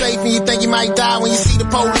feel safe and you think you might die when you see the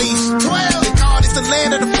police. 12, they call this the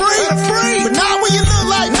land of the free, but not when you look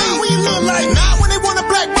like me. Not when they want to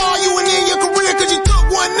blackball you and end your career cause you took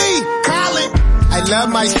one knee. Colin, I love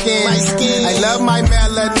my skin. I love my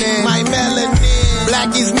melanin. My melanin.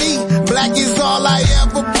 Black is me. Black is all I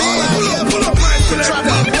ever been. Try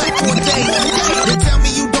me black for a day. They tell me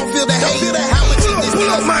you don't feel the hate. How much is this? Pull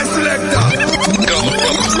up my selector.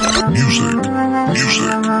 Music.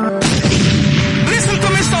 Listen to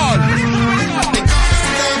me, son. They call us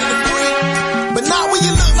the land of the free, but not when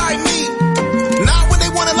you look like me. Not when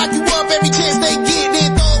they wanna lock you up every chance they get,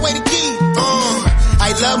 then throw away the key.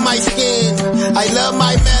 I love my skin. I love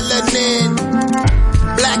my melanin.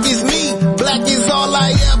 Black is me. Black is all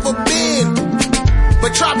I ever been.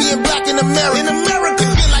 But try being black in America. In America,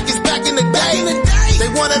 feel like it's back in the day. They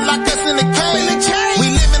wanna lock us in the cage. We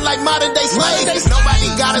living like modern day slaves. Nobody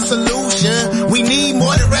got a solution. We need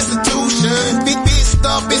more than restitution. This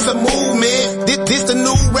stuff is a movement. This the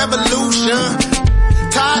new revolution.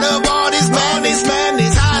 Tired of all this madness.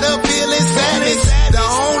 Tired of feeling sadness. The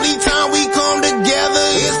only time we come together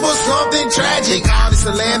is for something tragic. God, it's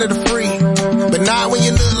the land of the free. But not when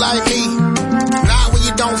you look like me. Not when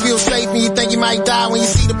you don't feel safe and you think you might die when you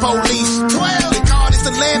see the police. 12, they call this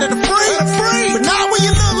the land of the free. But not when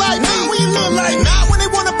you look like me. Not when they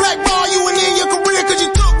want to blackball you and end your career cause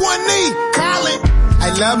you took one knee. Colin,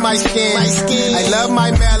 I love my skin. I love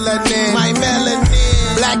my melanin.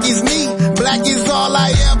 Black is me. Black is all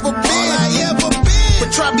I ever been.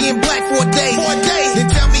 But try being black for a day. Then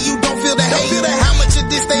tell me you don't feel the hate. How much of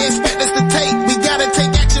this they expect us to take? We gotta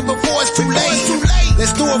take action before it's too late.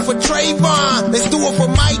 Let's do it for Trayvon. Let's do it for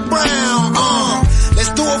Mike Brown.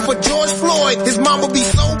 Let's do it for George Floyd. His mama be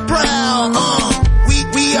so proud.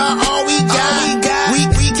 We are all we got.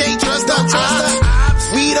 We can't trust the ops.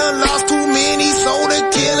 We done lost too many, so the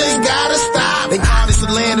killers gotta stop. They call this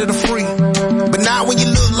the land of the free, but not when you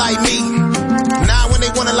look like me. Not when they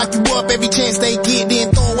wanna lock you up every chance they get,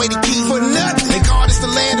 then throw away the key for nothing. They call this the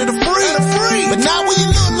land of the free, but not when you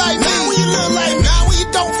look like me. Not when you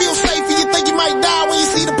don't feel safe and you think you might die when you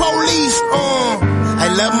see the police. I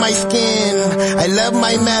love my skin. I love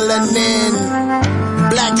my melanin.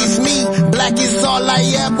 Black is me. Black is all I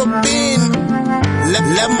ever been.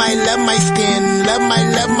 Love my skin. Love my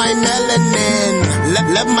melanin.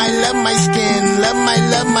 Love my skin. Love my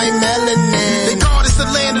melanin. They call this the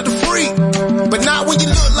land of the free, but not when you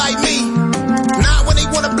look like me. Not when they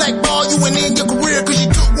wanna blackball you and end your career cause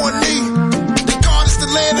you took one knee. They call this the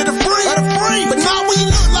land of the free, but not when you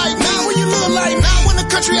look like me. Not when the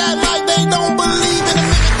country act like they don't believe in a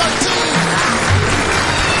nigga 13.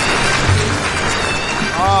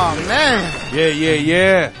 Oh man.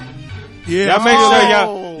 Yeah. Y'all make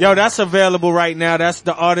sure yo, that's available right now. That's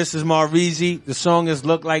the artist is Marizi. The song is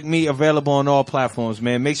Look Like Me, available on all platforms,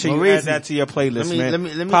 man. Make sure you add that to your playlist, man.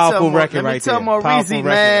 Let me Powerful record right there. Let me tell Marizi,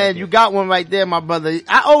 man, you got one right there, my brother.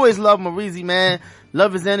 I always love Marizi, man.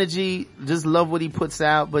 Love his energy. Just love what he puts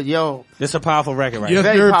out. But yo, it's a powerful record right now.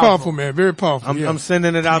 Yes, very powerful, man. Very powerful. I'm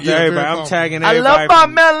sending it out to everybody. I'm tagging everybody. I love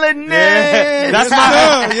my melanin. Yeah.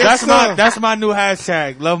 That's my new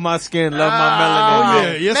hashtag. Love my skin. Love my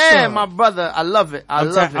melanin. Oh, yeah. Man, my brother, I love it. I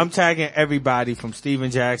love it. I'm tagging everybody from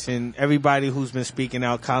Steven Jackson, everybody who's been speaking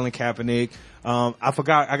out, Colin Kaepernick. I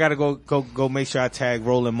forgot. I gotta go make sure I tag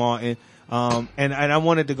Roland Martin. And I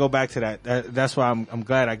wanted to go back to that. That's why I'm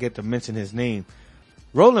glad I get to mention his name.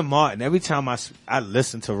 Roland Martin, every time I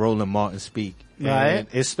listen to Roland Martin speak, and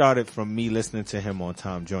it started from me listening to him on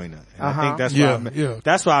Tom Joyner. And I think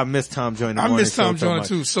that's why I miss Tom Joyner. I miss Tom Joyner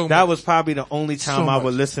too so much. That was probably the only time I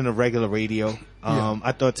would listen to regular radio.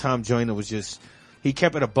 I thought Tom Joyner was he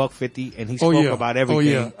kept it $150 and he spoke about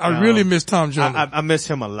everything. Oh yeah. I really miss Tom Joyner. I miss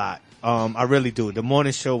him a lot. I really do. The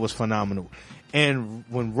morning show was phenomenal. And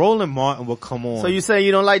when Roland Martin would come on. So you saying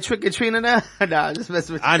you don't like Trick or Trina now? Nah, just mess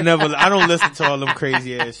with you. I don't listen to all them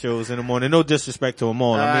crazy ass shows in the morning. No disrespect to them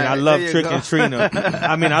all. I mean, I love Trick and Trina.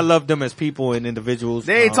 I mean, I love them as people and individuals.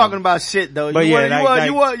 They ain't talking about shit though. But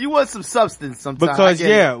you want some substance sometimes.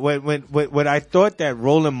 Because what I thought that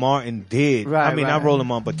Roland Martin did, not Roland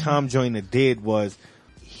Martin, but Tom Joyner did was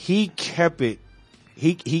he kept it,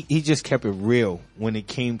 he just kept it real when it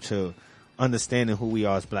came to understanding who we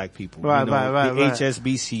are as black people. Right.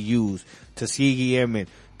 HSBCUs, Tuskegee Airmen,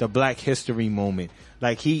 the Black History Moment.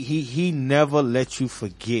 Like he never let you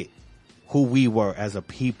forget who we were as a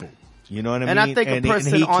people. You know what I mean? And I think a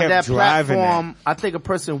person on that platform, I think a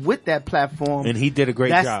person with that platform. And he did a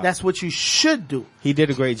great job. That's what you should do. He did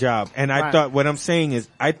a great job. And I thought, what I'm saying is,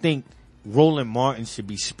 I think Roland Martin should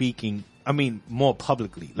be speaking, more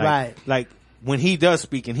publicly. Like, when he does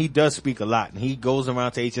speak, and he does speak a lot, and he goes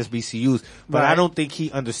around to HSBCUs, but I don't think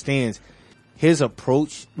he understands his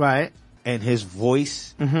approach and his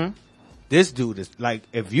voice This dude is like,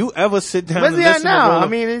 if you ever sit down Where's and he at listen to now? Roland, I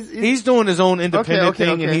mean, he's doing his own independent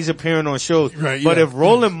thing and he's appearing on shows. Right, But yeah. if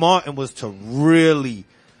Roland Martin was to really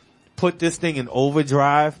put this thing in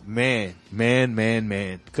overdrive, man,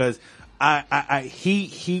 because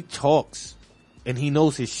he talks and he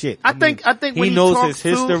knows his shit. I think when he he knows talks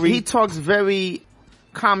his history. he talks very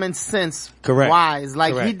common sense Correct. wise.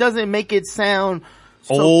 Like Correct. he doesn't make it sound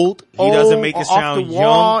so old. He doesn't make or it off sound the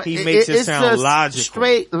wall. young. He makes it It's sound just logical.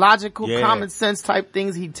 straight, logical, Yeah. common sense type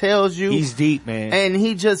things he tells you. He's deep, man. And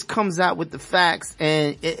he just comes out with the facts,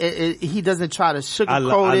 and he doesn't try to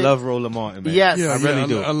sugarcoat I it. love Roland Martin, man. Yes. Yeah, I really yeah,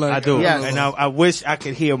 do. I do. Yes. And I wish I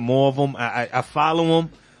could hear more of him. I follow him.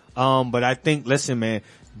 But I think, listen, man,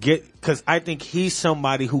 cause I think he's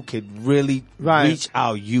somebody who could really reach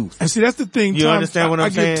our youth. And see, that's the thing. You understand what I'm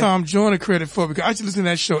saying? I give Tom Joyner credit for, because I used to listen to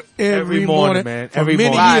that show every morning, man. for Every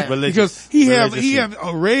many morning. years, Religious. because he have an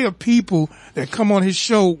array of people that come on his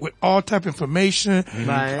show with all type of information,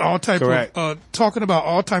 Right. all type Correct. of talking about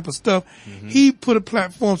all type of stuff. He put a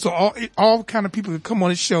platform so all kind of people could come on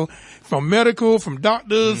his show, from medical, from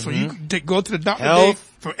doctors, from you could go to the doctor Health. day,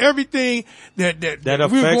 from everything that we're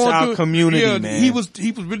affects going our through. community, Yeah, man. he was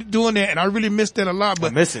really doing that, and I really missed that a lot.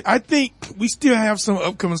 But miss it. I think we still have some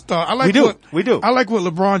upcoming stars. I like We do. what We do. I like what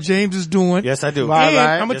LeBron James is doing. Yes, I do. And Right.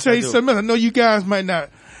 I'm gonna Yes, tell I you do. something else. I know you guys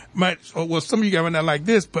well, some of you guys might not like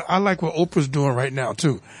this, but I like what Oprah's doing right now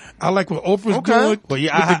too. I like what Oprah's doing. Well,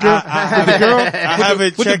 yeah, with the girl, with the girl, I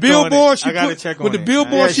haven't with the checked on it. billboard she I gotta put, check with on the it.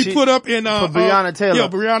 billboard Yeah, she she- put up in, for Breonna Taylor. Yeah,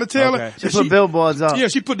 Breonna Taylor. Okay. She And put billboards up. Yeah,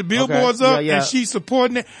 she put the billboards Okay. up, Yeah, yeah. and she's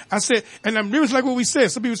supporting it. I said, and I'm really like what we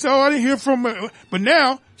said. Some people say, "Oh, I didn't hear from her," but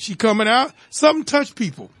now she coming out. Something touched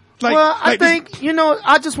people. Like, Well, I like this- think,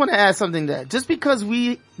 I just want to add something there. Just because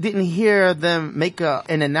we didn't hear them make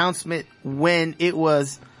an announcement when it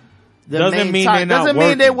was the Doesn't main mean time, they're not doesn't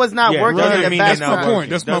mean they working. was not Yeah, working doesn't in the mean they're not background. point. working.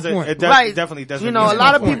 That's my Doesn't- point. It Right. definitely doesn't. A mean That's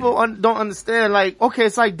lot my of point. people don't understand, like, okay,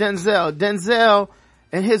 it's like Denzel. Denzel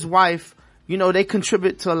and his wife, they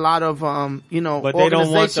contribute to a lot of, But they don't want the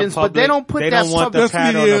organizations, but they public- don't put they that don't want the public.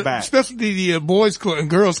 pat on the back. especially the boys club and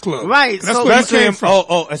girls club. Right, That's so- where he Especially came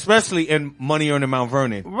from. especially in Money Earned in Mount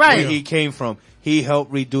Vernon. Right. Where he came from. He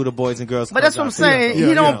helped redo the Boys and Girls But Club that's what I'm out there. saying. Yeah,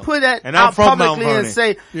 He don't yeah. put that And I'm out from Mount publicly and Vernon.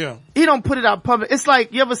 say, Yeah. he don't put it out public. It's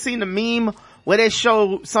like, you ever seen the meme where they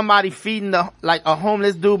show somebody feeding a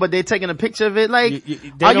homeless dude, but they're taking a picture of it? Like,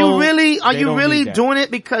 they are you don't- really they don't need that. doing it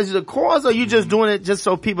because of the cause, or you just doing it just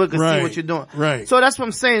so people can see Right, what you're doing? right. So that's what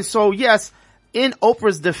I'm saying. So yes, in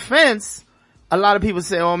Oprah's defense, a lot of people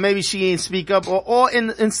say, oh, maybe she ain't speak up, or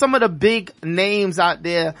in some of the big names out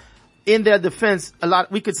there, in their defense,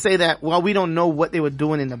 we could say that, well, we don't know what they were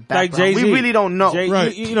doing in the Like background. Jay-Z. We really don't know. Right.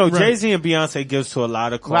 Right. Right. Jay-Z and Beyonce gives to a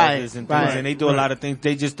lot of causes Right, and things, right, and they do a lot of things.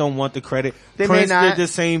 They just don't want the credit. They Prince may not. did the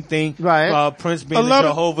same thing. Right. Prince being A a lot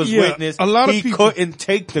of- Jehovah's yeah, Witness, a lot of he people- couldn't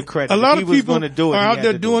take the credit. A lot If he of was people going to do it, are he out had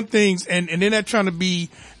there to do doing it. things, and they're not trying to be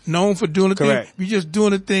known for doing the Correct. thing. You're just doing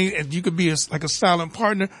the thing, and you could be like a silent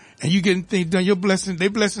partner, and you getting things done. Their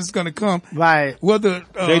blessings going to come. Right. Whether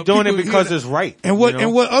They're doing it people because hear it's right. And what you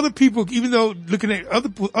know? other people, even though looking at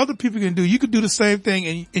other people can do, you could do the same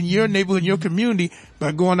thing in your neighborhood, in your community,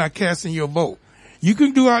 by going out casting your vote. You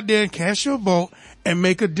can go out there and cast your vote and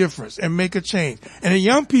make a difference and make a change. And the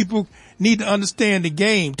young people need to understand the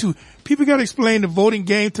game too. People got to explain the voting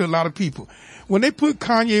game to a lot of people. When they put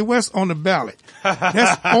Kanye West on the ballot,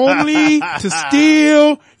 that's only to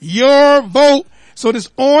steal your vote, so this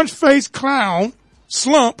orange-faced clown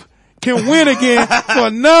slump can win again for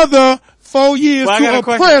another 4 years Well, I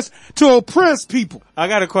got a to oppress people. I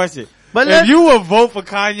got a question. But if you will vote for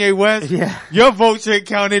Kanye West, your vote shouldn't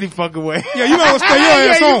count any fucking way. Yeah, you might as well stay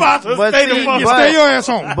your ass You home. might as well But stay see, the fuck but- Stay your ass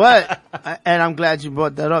home. But, and I'm glad you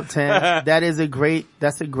brought that up, Tam.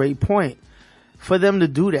 That's a great point. For them to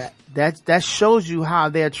do that. That shows you how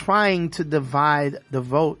they're trying to divide the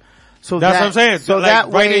vote. So That's what I'm saying. So like, that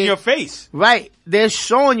right way, in your face. Right. They're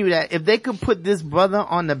showing you that if they could put this brother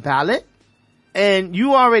on the ballot, and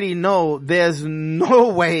you already know there's no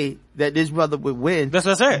way that this brother would win. That's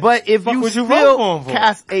what I said. But if Fuck you would you still vote for him for?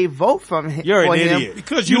 cast a vote from him, You're an for him, idiot.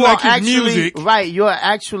 Because you like are his actually, music. right, you're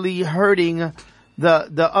actually hurting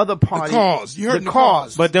the other party. cause. You're hurting the the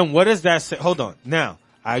cause. But then what does that say? Hold on. Now,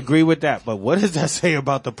 I agree with that, but what does that say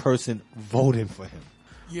about the person voting for him?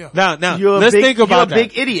 Yeah. Now, let's think about that. You're a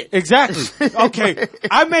big idiot. Exactly. Okay.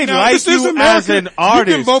 I may Now, like this is you America. as an artist.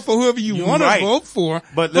 You can vote for whoever you want to vote for.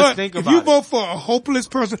 But let's think about if you it. vote for a hopeless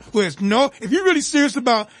person who has if you're really serious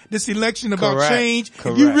about this election, about Correct. change,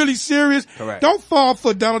 Correct. if you're really serious, Correct. don't fall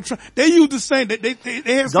for Donald Trump. They use the same, they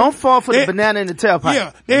have Don't fall for the banana in the tailpipe.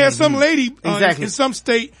 Yeah. They had some lady, Exactly. in some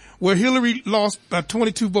state where Hillary lost by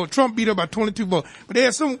 22 votes. Trump beat her by 22 votes. But they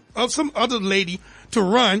had some other lady to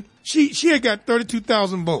run. She had got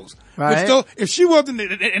 32,000 votes. Right. So if she wasn't,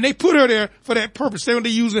 and they put her there for that purpose, they were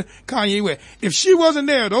using Kanye West. If she wasn't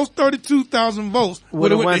there, those 32,000 votes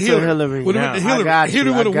would have went to Hillary. Would have went to Hillary.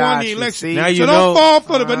 Hillary would have won the election. See? Now So you don't know- fall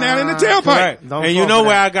for the banana in the tailpipe. Correct. Don't And you fall know for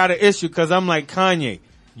where that. I got an issue? Cause I'm like, Kanye,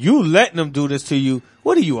 you letting them do this to you.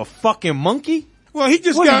 What are you, a fucking monkey? Well, he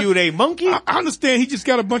just What got. are you, they monkey? I understand he just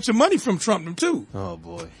got a bunch of money from Trump too. Oh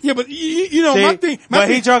boy. Yeah, but you know, See, my thing. but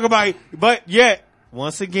he talk about, but yet,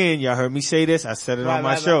 once again, y'all heard me say this. I said it on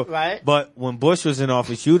my show. Right. But when Bush was in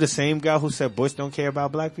office, you the same guy who said Bush don't care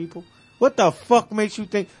about black people? What the fuck makes you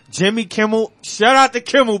think Jimmy Kimmel, shout out to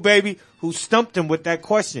Kimmel, baby, who stumped him with that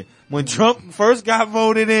question. When Trump first got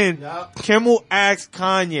voted in, Kimmel asked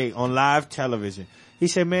Kanye on live television. He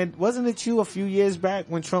said, man, wasn't it you a few years back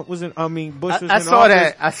when Bush was in office? I saw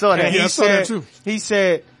that. I saw that. And Yeah, I saw that too. He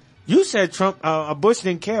said, you said Bush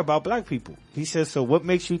didn't care about black people. He said, so what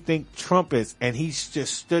makes you think Trump is? And he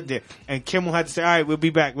just stood there. And Kimmel had to say, all right, we'll be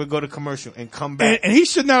back. We'll go to commercial and come back. And he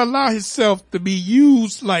should not allow himself to be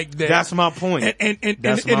used like that. That's my point. And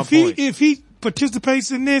That's my if point. he participates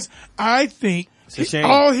in this, I think It's a shame.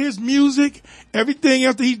 all his music, everything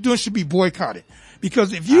else that he's doing should be boycotted.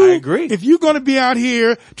 Because if I agree. if you're going to be out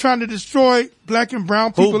here trying to destroy black and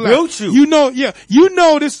brown people, built you? you know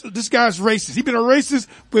this guy's racist. He's been a racist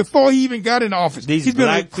before he even got in office. These He's been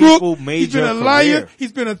black a crook. people made He's been your a liar. career.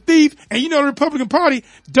 He's been a thief. And you know the Republican Party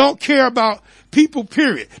don't care about people,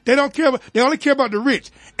 period. They don't care about, they only care about the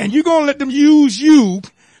rich. And you're going to let them use you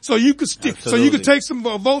so you could Absolutely. take some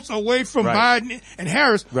votes away from Right. Biden and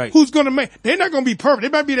Harris. Right. Who's going to make? They're not going to be perfect. They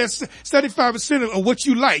might be that 75% of what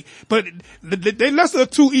you like, but they lesser of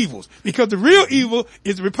two evils, because the real evil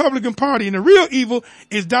is the Republican Party and the real evil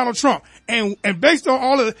is Donald Trump. And based on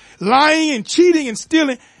all the lying and cheating and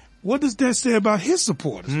stealing, what does that say about his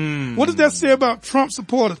supporters? What does that say about Trump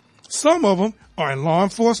supporters? Some of them are in law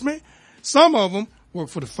enforcement. Some of them work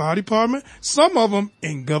for the fire department. Some of them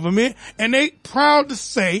in government, and they proud to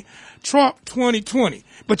say Trump 2020.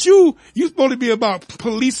 But you supposed to be about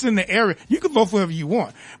policing the area. You can vote for whoever you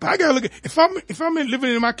want. But I gotta look at, if I'm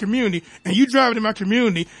living in my community and you driving in my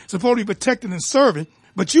community, supposed to be protecting and serving,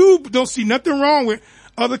 but you don't see nothing wrong with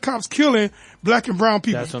other cops killing black and brown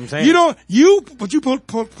people. That's what I'm saying. But you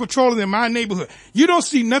patrolling in my neighborhood. You don't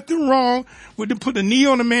see nothing wrong with them putting a knee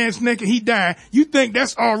on a man's neck and he died. You think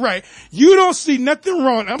that's all right. You don't see nothing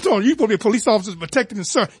wrong. I'm telling you, you're supposed to be a police officer protecting and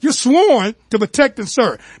serve. You're sworn to protect and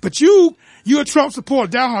serve. But you're a Trump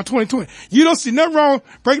supporter, down hard 2020. You don't see nothing wrong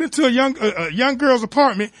breaking into a young girl's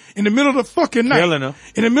apartment in the middle of the fucking night. Killing her.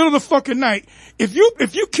 In the middle of the fucking night. If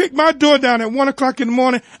you kick my door down at 1:00 in the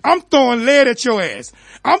morning, I'm throwing lead at your ass.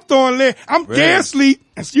 I'm throwing lead. I'm dead asleep,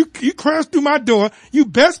 and so you crash through my door. You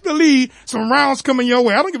best believe some rounds coming your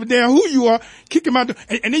way. I don't give a damn who you are, kicking my door,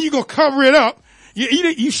 and then you gonna cover it up.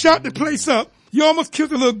 You shot the place up. You almost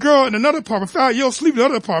killed a little girl in another apartment, found you asleep in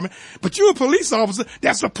another apartment, but you're a police officer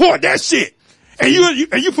that support that shit. And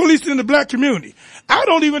you policing in the black community. I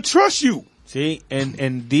don't even trust you. See,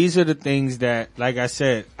 and these are the things that, like I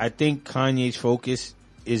said, I think Kanye's focus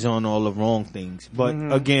is on all the wrong things. But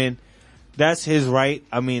again, that's his right.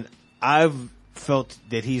 I mean, I've felt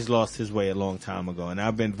that he's lost his way a long time ago, and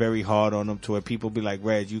I've been very hard on him to where people be like,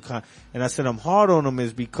 Reg, you can't. And I said I'm hard on him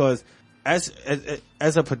is because as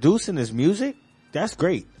a producer in his music, that's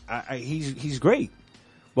great. He's great.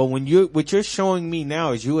 But what you're showing me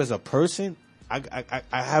now is you as a person. I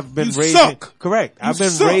have been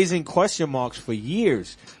raising question marks for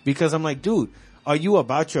years, because I'm like, dude, are you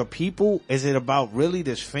about your people? Is it about really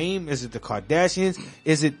this fame? Is it the Kardashians?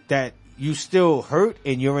 Is it that you still hurt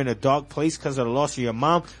and you're in a dark place because of the loss of your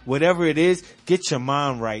mom? Whatever it is, get your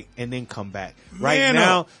mind right and then come back. Man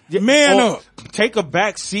up. Take a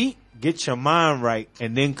back seat, get your mind right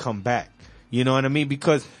and then come back. You know what I mean?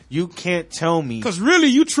 Because you can't tell me. Because really,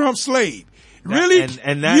 you Trump's slave. Really?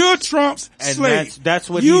 And you're Trump's slave. That's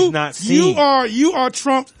what he's not seeing. You are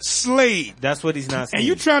Trump's slave. That's what he's not seeing. And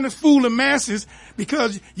you're trying to fool the masses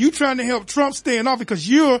because you're trying to help Trump stay in office because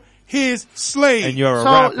you're his slave. And you're a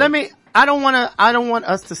rapper. So I don't want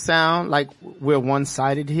us to sound like we're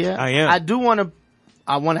one-sided here. I am.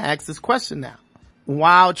 I want to ask this question now.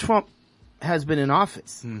 While Trump has been in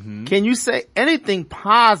office. Can you say anything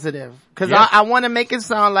positive? Because I want to make it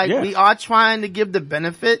sound like we are trying to give the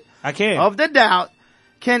benefit of the doubt.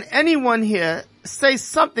 Can anyone here say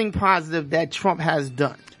something positive that Trump has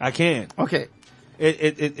done? I can. Okay.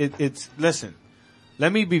 It's listen.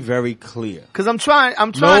 Let me be very clear. Because I'm trying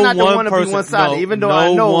not to want to be one-sided, even though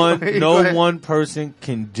I know. No one person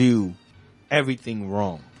can do everything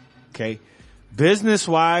wrong. Okay?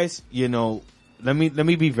 Business-wise, let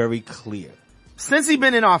me be very clear. Since he's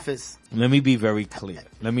been in office. Let me be very clear.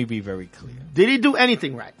 Did he do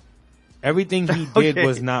anything right? Everything he did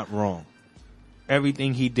was not wrong.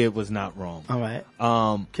 Everything he did was not wrong. All right.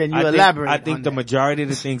 Can you elaborate? I think the majority of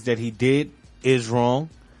the things that he did is wrong.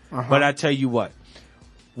 But I tell you what,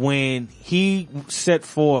 when he set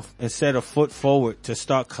forth and set a foot forward to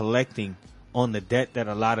start collecting on the debt that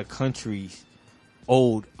a lot of countries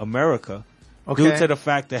owed America, due to the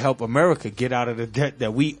fact to help America get out of the debt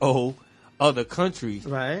that we owe other countries,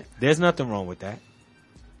 right? There's nothing wrong with that.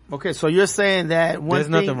 Okay, so you're saying that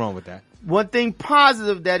nothing wrong with that. One thing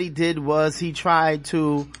positive that he did was he tried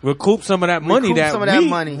to recoup some of that money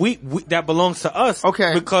that belongs to us.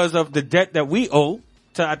 Okay. Because of the debt that we owe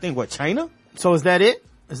to, I think, China? So is that it?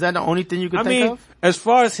 Is that the only thing you can think of? As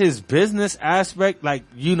far as his business aspect,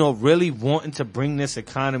 really wanting to bring this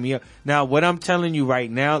economy up. Now, what I'm telling you right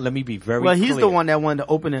now, let me be very clear. Well, he's the one that wanted to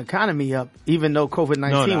open the economy up, even though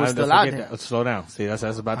COVID-19 was still out there. Slow down. See, that's what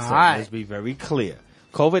I was about to say. Right. Let's be very clear.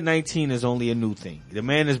 COVID-19 is only a new thing. The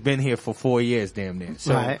man has been here for 4 years, damn near.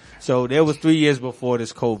 So there was 3 years before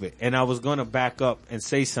this COVID. And I was going to back up and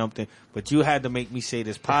say something, but you had to make me say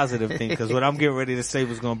this positive thing, because what I'm getting ready to say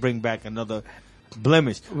was going to bring back another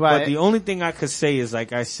blemish. Right. But the only thing I could say is,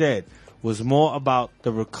 like I said, was more about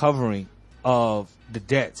the recovering of the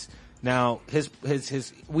debts. Now,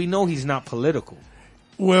 we know he's not political.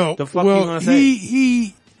 Well, the fuck you gonna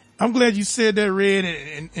say? I'm glad you said that, Red,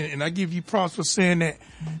 and I give you props for saying that.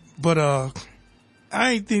 But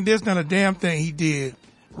I ain't think there's not a damn thing he did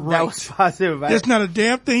right. That was positive, right? There's not a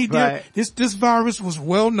damn thing he did. Right. This virus was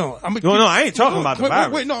well known. I ain't talking about the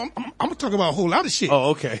virus. Wait, no, I'm gonna talk about a whole lot of shit.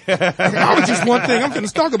 Oh, okay. I was just one thing I'm gonna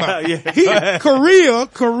talk about. Korea.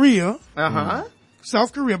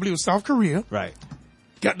 South Korea, I believe it was South Korea. Right.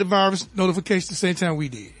 Got the virus notification the same time we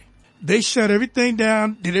did. They shut everything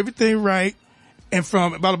down, did everything right. And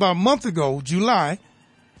from about a month ago, July,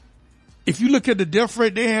 if you look at the death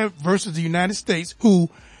rate they have versus the United States, who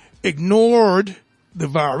ignored the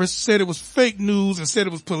virus, said it was fake news and said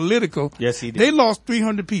it was political. Yes, he did. They lost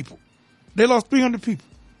 300 people.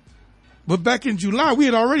 But back in July, we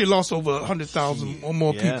had already lost over 100,000 or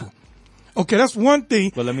more people. Okay, that's one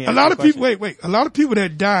thing. But let me ask you a people, wait. A lot of people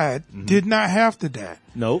that died did not have to die.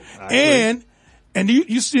 Nope. And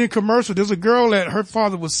you see in commercial, there's a girl that her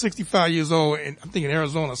father was 65 years old, and I think in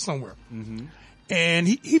Arizona somewhere. And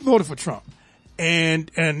he voted for Trump.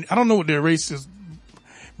 And I don't know what their race is,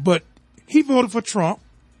 but he voted for Trump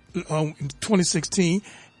in 2016,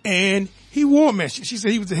 and he wore a mask. She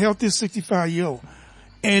said he was the healthiest 65-year-old.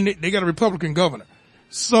 And they got a Republican governor.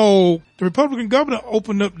 So the Republican governor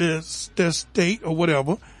opened up their state or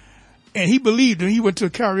whatever, and he believed him. He went to a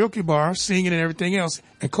karaoke bar singing and everything else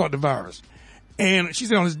and caught the virus. And she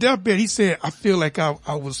said on his deathbed, he said, I feel like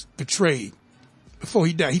I was betrayed before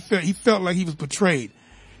he died. He felt like he was betrayed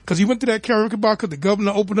because he went to that karaoke bar because the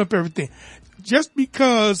governor opened up everything. Just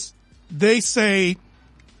because they say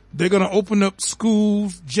they're going to open up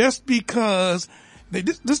schools, just because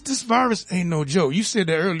this virus ain't no joke. You said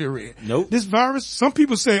that earlier, Red. Nope. This virus, some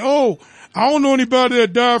people say, oh, I don't know anybody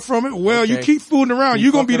that died from it. Well, you keep fooling around.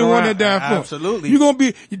 You're going to be the one that died from it.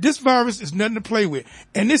 Absolutely. This virus is nothing to play with.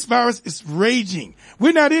 And this virus is raging.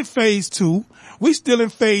 We're not in phase 2. We're still in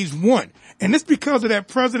phase 1. And it's because of that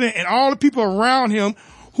president and all the people around him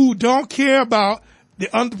who don't care about the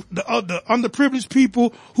underprivileged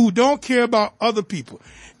people, who don't care about other people.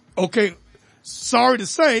 Okay. Sorry to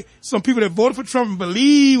say, some people that voted for Trump and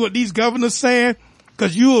believe what these governors saying,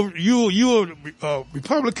 cause you're a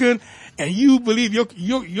Republican and you believe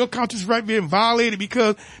your conscience right being violated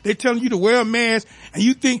because they're telling you to wear a mask and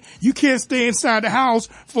you think you can't stay inside the house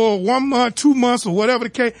for 1 month, 2 months or whatever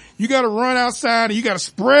the case. You gotta run outside and you gotta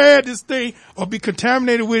spread this thing or be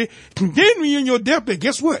contaminated with it. And then when you're in your deathbed,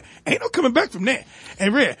 guess what? Ain't no coming back from that.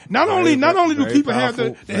 And Red, not only do people have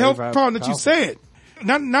the health problem that you said,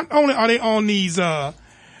 not only are they on these, the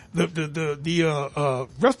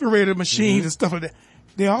respirator machines and stuff like that,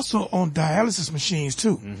 they're also on dialysis machines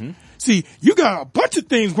too. See, you got a bunch of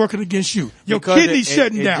things working against you. Your kidneys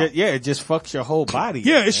shutting down. It just fucks your whole body.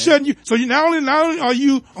 Yeah, it's shutting you. So not only are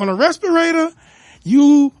you on a respirator,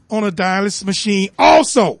 you on a dialysis machine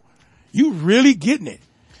also. You really getting it.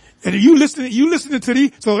 And you listening to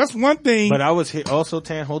these, so that's one thing. But I was here also,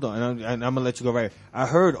 Tan, hold on, and I'm gonna let you go right here. I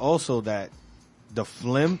heard also that the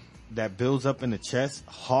phlegm that builds up in the chest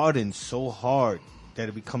hardens so hard that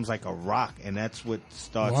it becomes like a rock, and that's what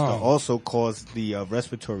starts to also cause the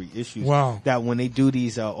respiratory issues. Wow. That when they do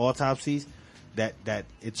these autopsies, that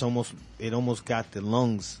it almost got the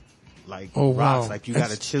lungs like rocks, like you got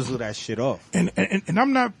to chisel that shit off. And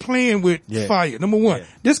I'm not playing with fire. Number one,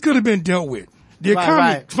 this could have been dealt with. The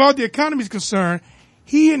economy, as far as the economy is concerned,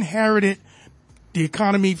 he inherited the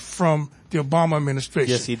economy from the Obama administration.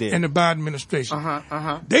 Yes, he did. And the Biden administration.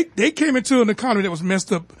 They came into an economy that was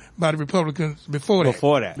messed up by the Republicans before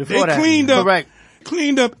that. They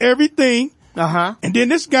cleaned up everything. And then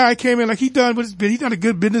this guy came in like he's not a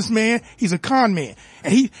good businessman. He's a con man.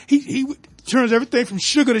 And he turns everything from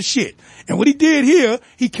sugar to shit. And what he did here,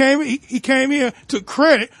 he came here, took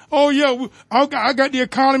credit. Oh yeah, I got the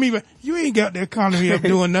economy, but you ain't got the economy up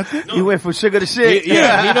doing nothing. You went from sugar to shit. He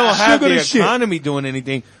don't have the economy doing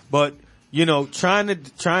anything, but you know, trying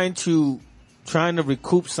to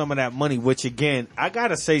recoup some of that money, which again, I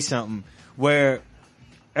gotta say something where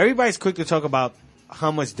everybody's quick to talk about how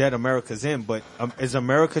much debt America's in, but is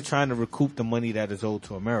America trying to recoup the money that is owed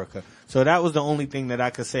to America? So that was the only thing that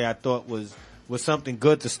I could say I thought was something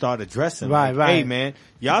good to start addressing. Right. Hey man,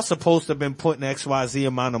 y'all supposed to have been putting XYZ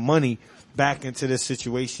amount of money back into this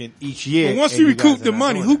situation each year. But once he recouped the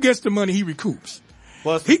money, who gets the money he recoups?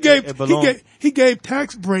 Well, he gave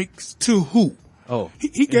tax breaks to who? Oh,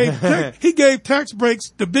 he gave tax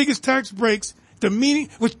breaks, the biggest tax breaks, to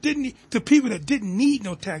people that didn't need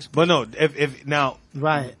no tax breaks. But no, if now,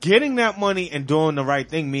 getting that money and doing the right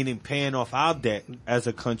thing, meaning paying off our debt as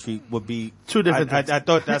a country, would be two different things. I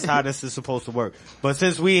thought that's how this is supposed to work. But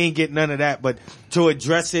since we ain't getting none of that, but to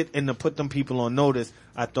address it and to put them people on notice,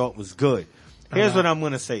 I thought was good. Here's what I'm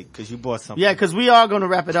going to say, because you bought something. Yeah, because we are going to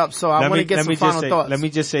wrap it up, so I want to get some final thoughts. Let me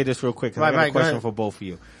just say this real quick, because I got a question for both of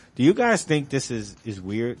you. Do you guys think this is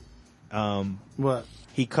weird? What?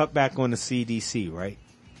 He cut back on the CDC, right?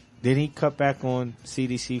 Did he cut back on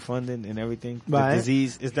CDC funding and everything? Right. The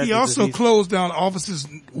disease, is that he the also disease? closed down offices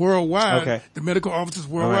worldwide, Okay. the medical offices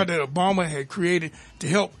worldwide that Obama had created to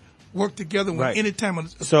help work together when any time an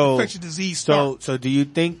infectious disease starts. So do you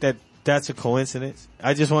think that that's a coincidence?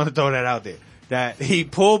 I just want to throw that out there. That he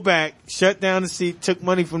pulled back, shut down took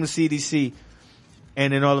money from the CDC,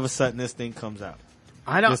 and then all of a sudden this thing comes out.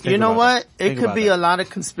 I don't, you know what? It could be a lot of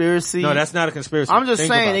conspiracy. No, that's not a conspiracy. I'm just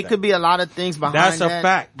saying it could be a lot of things behind that. That's a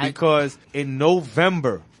fact, because in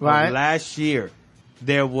November of last year,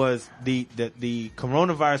 there was the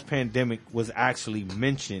coronavirus pandemic was actually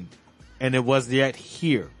mentioned, and it was yet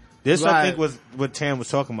here. This I think was what Tam was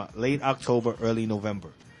talking about, late October, early November.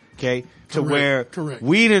 Okay? To where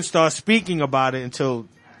we didn't start speaking about it until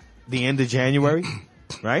the end of January.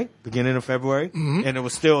 Right? Beginning of February. Mm-hmm. And it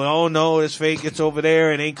was still, oh no, it's fake, it's over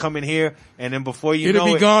there, it ain't coming here. And then before you know it.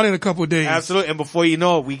 It'll be gone in a couple of days. Absolutely. And before you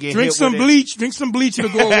know it, we get Drink hit some with bleach. Drink some bleach,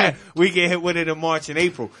 it'll go away. We get hit with it in March and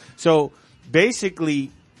April. So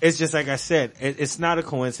basically, it's just like I said, it's not a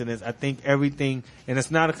coincidence. I think everything, and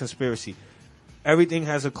it's not a conspiracy. Everything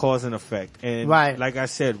has a cause and effect. And like I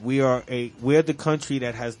said, we're the country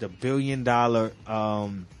that has the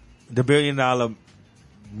 $1 billion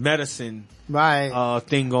medicine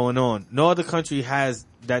thing going on. No other country has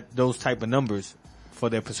those type of numbers for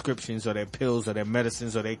their prescriptions or their pills or their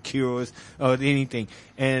medicines or their cures or anything.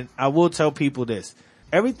 And I will tell people this.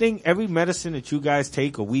 Every medicine that you guys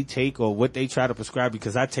take or we take or what they try to prescribe,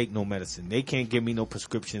 because I take no medicine. They can't give me no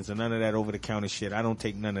prescriptions or none of that over the counter shit. I don't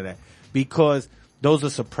take none of that, because those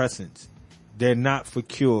are suppressants. They're not for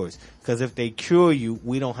cures. Because if they cure you,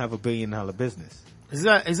 we don't have $1 billion business.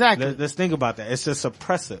 Exactly. Let's think about that. It's a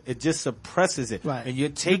suppressor. It just suppresses it. Right. And you're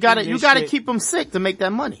taking you gotta keep them sick to make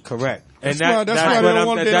that money. Correct. And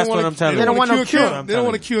that's what I'm telling you. They don't want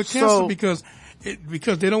to cure cancer because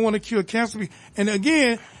they don't want to cure cancer. And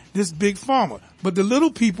again, this big pharma. But the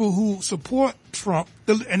little people who support Trump,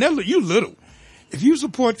 you little. If you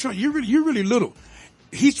support Trump, you're really little.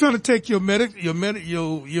 He's trying to take your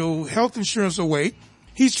health insurance away.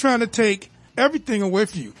 He's trying to take everything away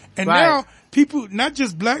from you. And now people, not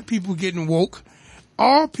just black people getting woke,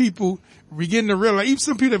 all people beginning to realize, even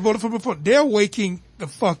some people that voted for him before, they're waking the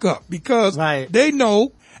fuck up because they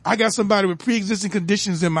know I got somebody with pre-existing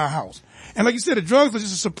conditions in my house. And like you said, the drugs are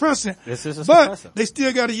just a suppressant. This is a suppressant. But they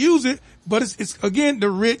still got to use it. But it's again, the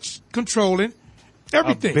rich controlling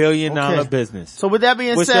everything. $1 billion business. So with that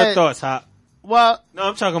being what's said. What's your thoughts, Hop? Well, no,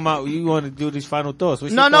 I'm talking about you want to do these final thoughts.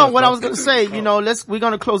 What I was going to say, we're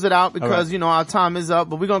going to close it out because, our time is up,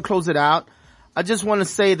 but we're going to close it out. I just want to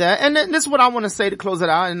say that, and this is what I want to say to close it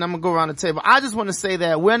out, and I'm gonna go around the table. I just want to say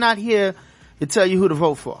that we're not here to tell you who to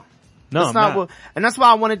vote for. No, that's not. And that's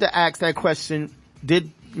why I wanted to ask that question.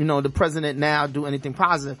 Did, the president now do anything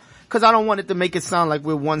positive? Cause I don't want it to make it sound like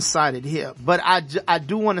we're one-sided here. But I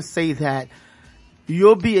do want to say that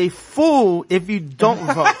you'll be a fool if you don't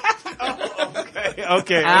vote.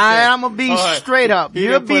 Okay. I'm gonna be straight up.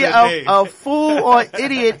 You'll be a fool or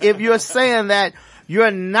idiot if you're saying that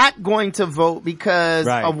you're not going to vote because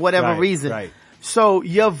of whatever reason. Right. So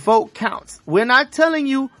your vote counts. We're not telling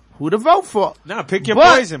you who to vote for. Nah, pick your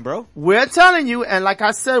poison, bro. We're telling you, and like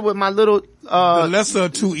I said with my little, the lesser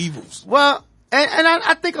of two evils. Well, and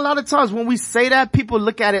I think a lot of times when we say that, people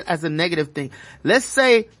look at it as a negative thing. Let's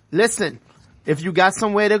say, listen, if you got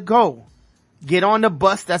somewhere to go, get on the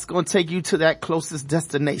bus that's going to take you to that closest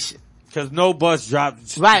destination. Because no bus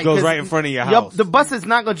goes right in front of your house. The bus is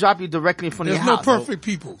not going to drop you directly in front of your house. There's no perfect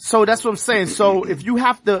people. So that's what I'm saying. So if you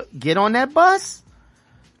have to get on that bus,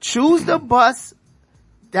 choose the bus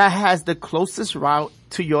that has the closest route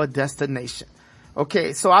to your destination.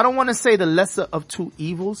 Okay, so I don't want to say the lesser of two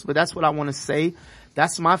evils, but that's what I want to say.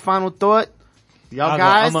 That's my final thought. Y'all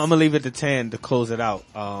guys. I'm going to leave it to 10 to close it out.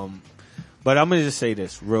 But I'm going to just say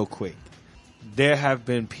this real quick. There have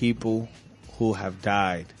been people who have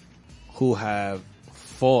died, who have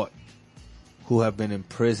fought, who have been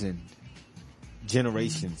imprisoned,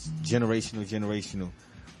 generational,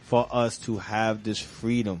 for us to have this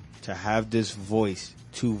freedom, to have this voice,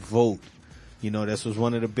 to vote. This was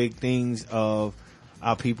one of the big things of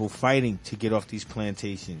our people fighting to get off these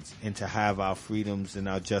plantations and to have our freedoms and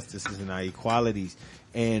our justices and our equalities.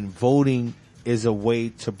 And voting is a way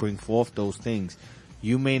to bring forth those things.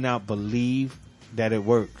 You may not believe that it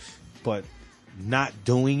works, but not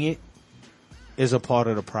doing it is a part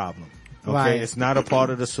of the problem. Okay? Right. It's not a part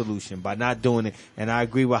of the solution by not doing it. And I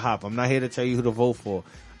agree with Hop. I'm not here to tell you who to vote for.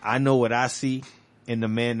 I know what I see in the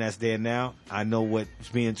man that's there now. I know what's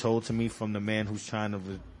being told to me from the man who's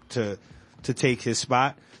trying to take his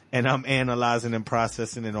spot, and I'm analyzing and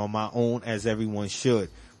processing it on my own, as everyone should.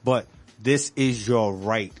 But this is your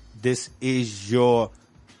right. This is your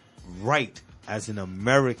right as an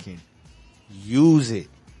American. Use it,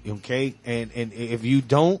 okay? And if you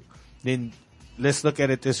don't, then let's look at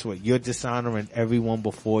it this way. You're dishonoring everyone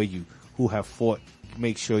before you who have fought to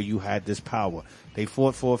make sure you had this power. They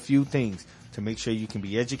fought for a few things: to make sure you can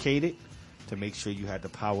be educated, to make sure you had the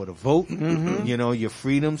power to vote, your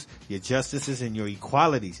freedoms, your justices, and your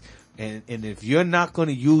equalities. And if you're not going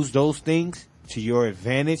to use those things to your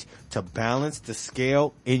advantage to balance the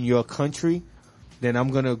scale in your country, then I'm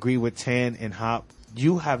going to agree with Tan and Hop.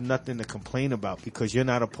 You have nothing to complain about because you're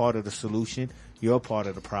not a part of the solution. You're a part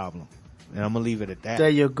of the problem. And I'm going to leave it at that. There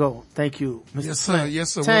you go. Thank you, Mr. Yes, sir.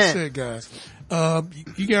 Yes, sir. Well said, guys.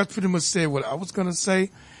 You guys pretty much said what I was going to say.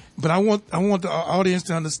 But I want the audience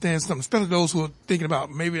to understand something, especially those who are thinking about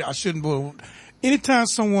maybe I shouldn't vote. Anytime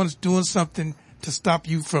someone's doing something to stop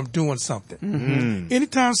you from doing something,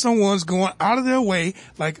 anytime someone's going out of their way,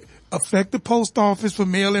 like affect the post office for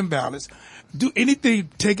mail-in ballots, do anything,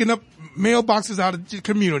 taking up mailboxes out of the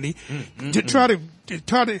community, to try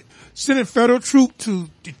to send a federal troop to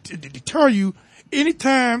deter you,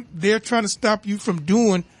 anytime they're trying to stop you from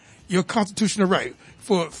doing your constitutional right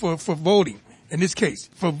for voting. In this case,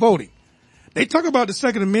 for voting. They talk about the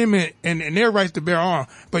Second Amendment and their rights to bear arms,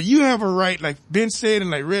 but you have a right, like Ben said and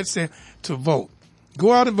like Red said, to vote.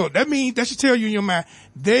 Go out and vote. That means, that should tell you in your mind,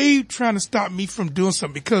 they trying to stop me from doing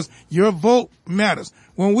something because your vote matters.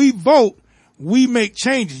 When we vote, we make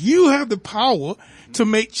changes. You have the power to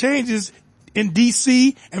make changes in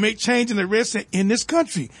D.C. and make change in the rest in this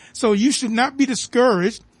country. So you should not be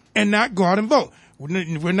discouraged and not go out and vote.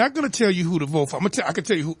 We're not going to tell you who to vote for. I can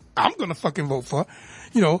tell you who I'm going to fucking vote for.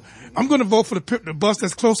 I'm going to vote for the bus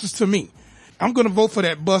that's closest to me. I'm going to vote for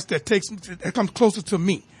that bus that comes closest to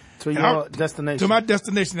me. To your destination. To my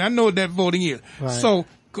destination. I know what that voting is. Right. So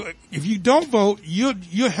if you don't vote,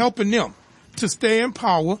 you're helping them to stay in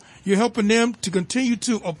power. You're helping them to continue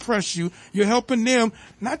to oppress you. You're helping them,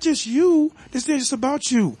 not just you. This ain't just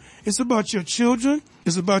about you. It's about your children.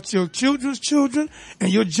 It's about your children's children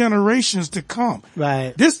and your generations to come.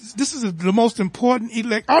 Right. This is the most important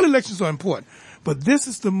all elections are important, but this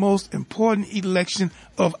is the most important election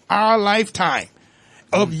of our lifetime,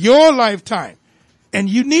 of your lifetime. And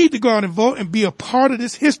you need to go out and vote and be a part of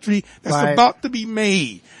this history that's about to be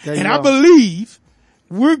made. And I believe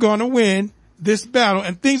we're going to win this battle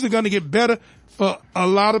and things are going to get better for a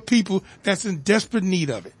lot of people that's in desperate need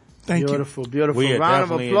of it. Thank you. Beautiful, beautiful. We are Round of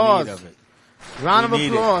definitely applause. in need of it. Round of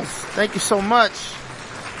applause. Thank you so much.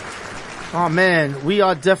 Oh man, we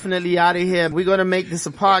are definitely out of here. We're going to make this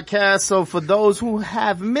a podcast. So for those who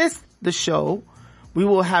have missed the show, we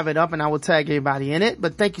will have it up and I will tag everybody in it.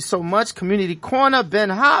 But thank you so much. Community Corner, Ben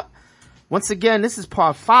Hop. Once again, this is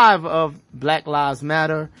part 5 of Black Lives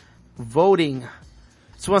Matter voting.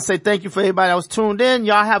 Just want to say thank you for everybody that was tuned in.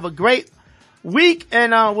 Y'all have a great week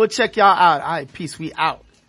and we'll check y'all out. All right, peace. We out.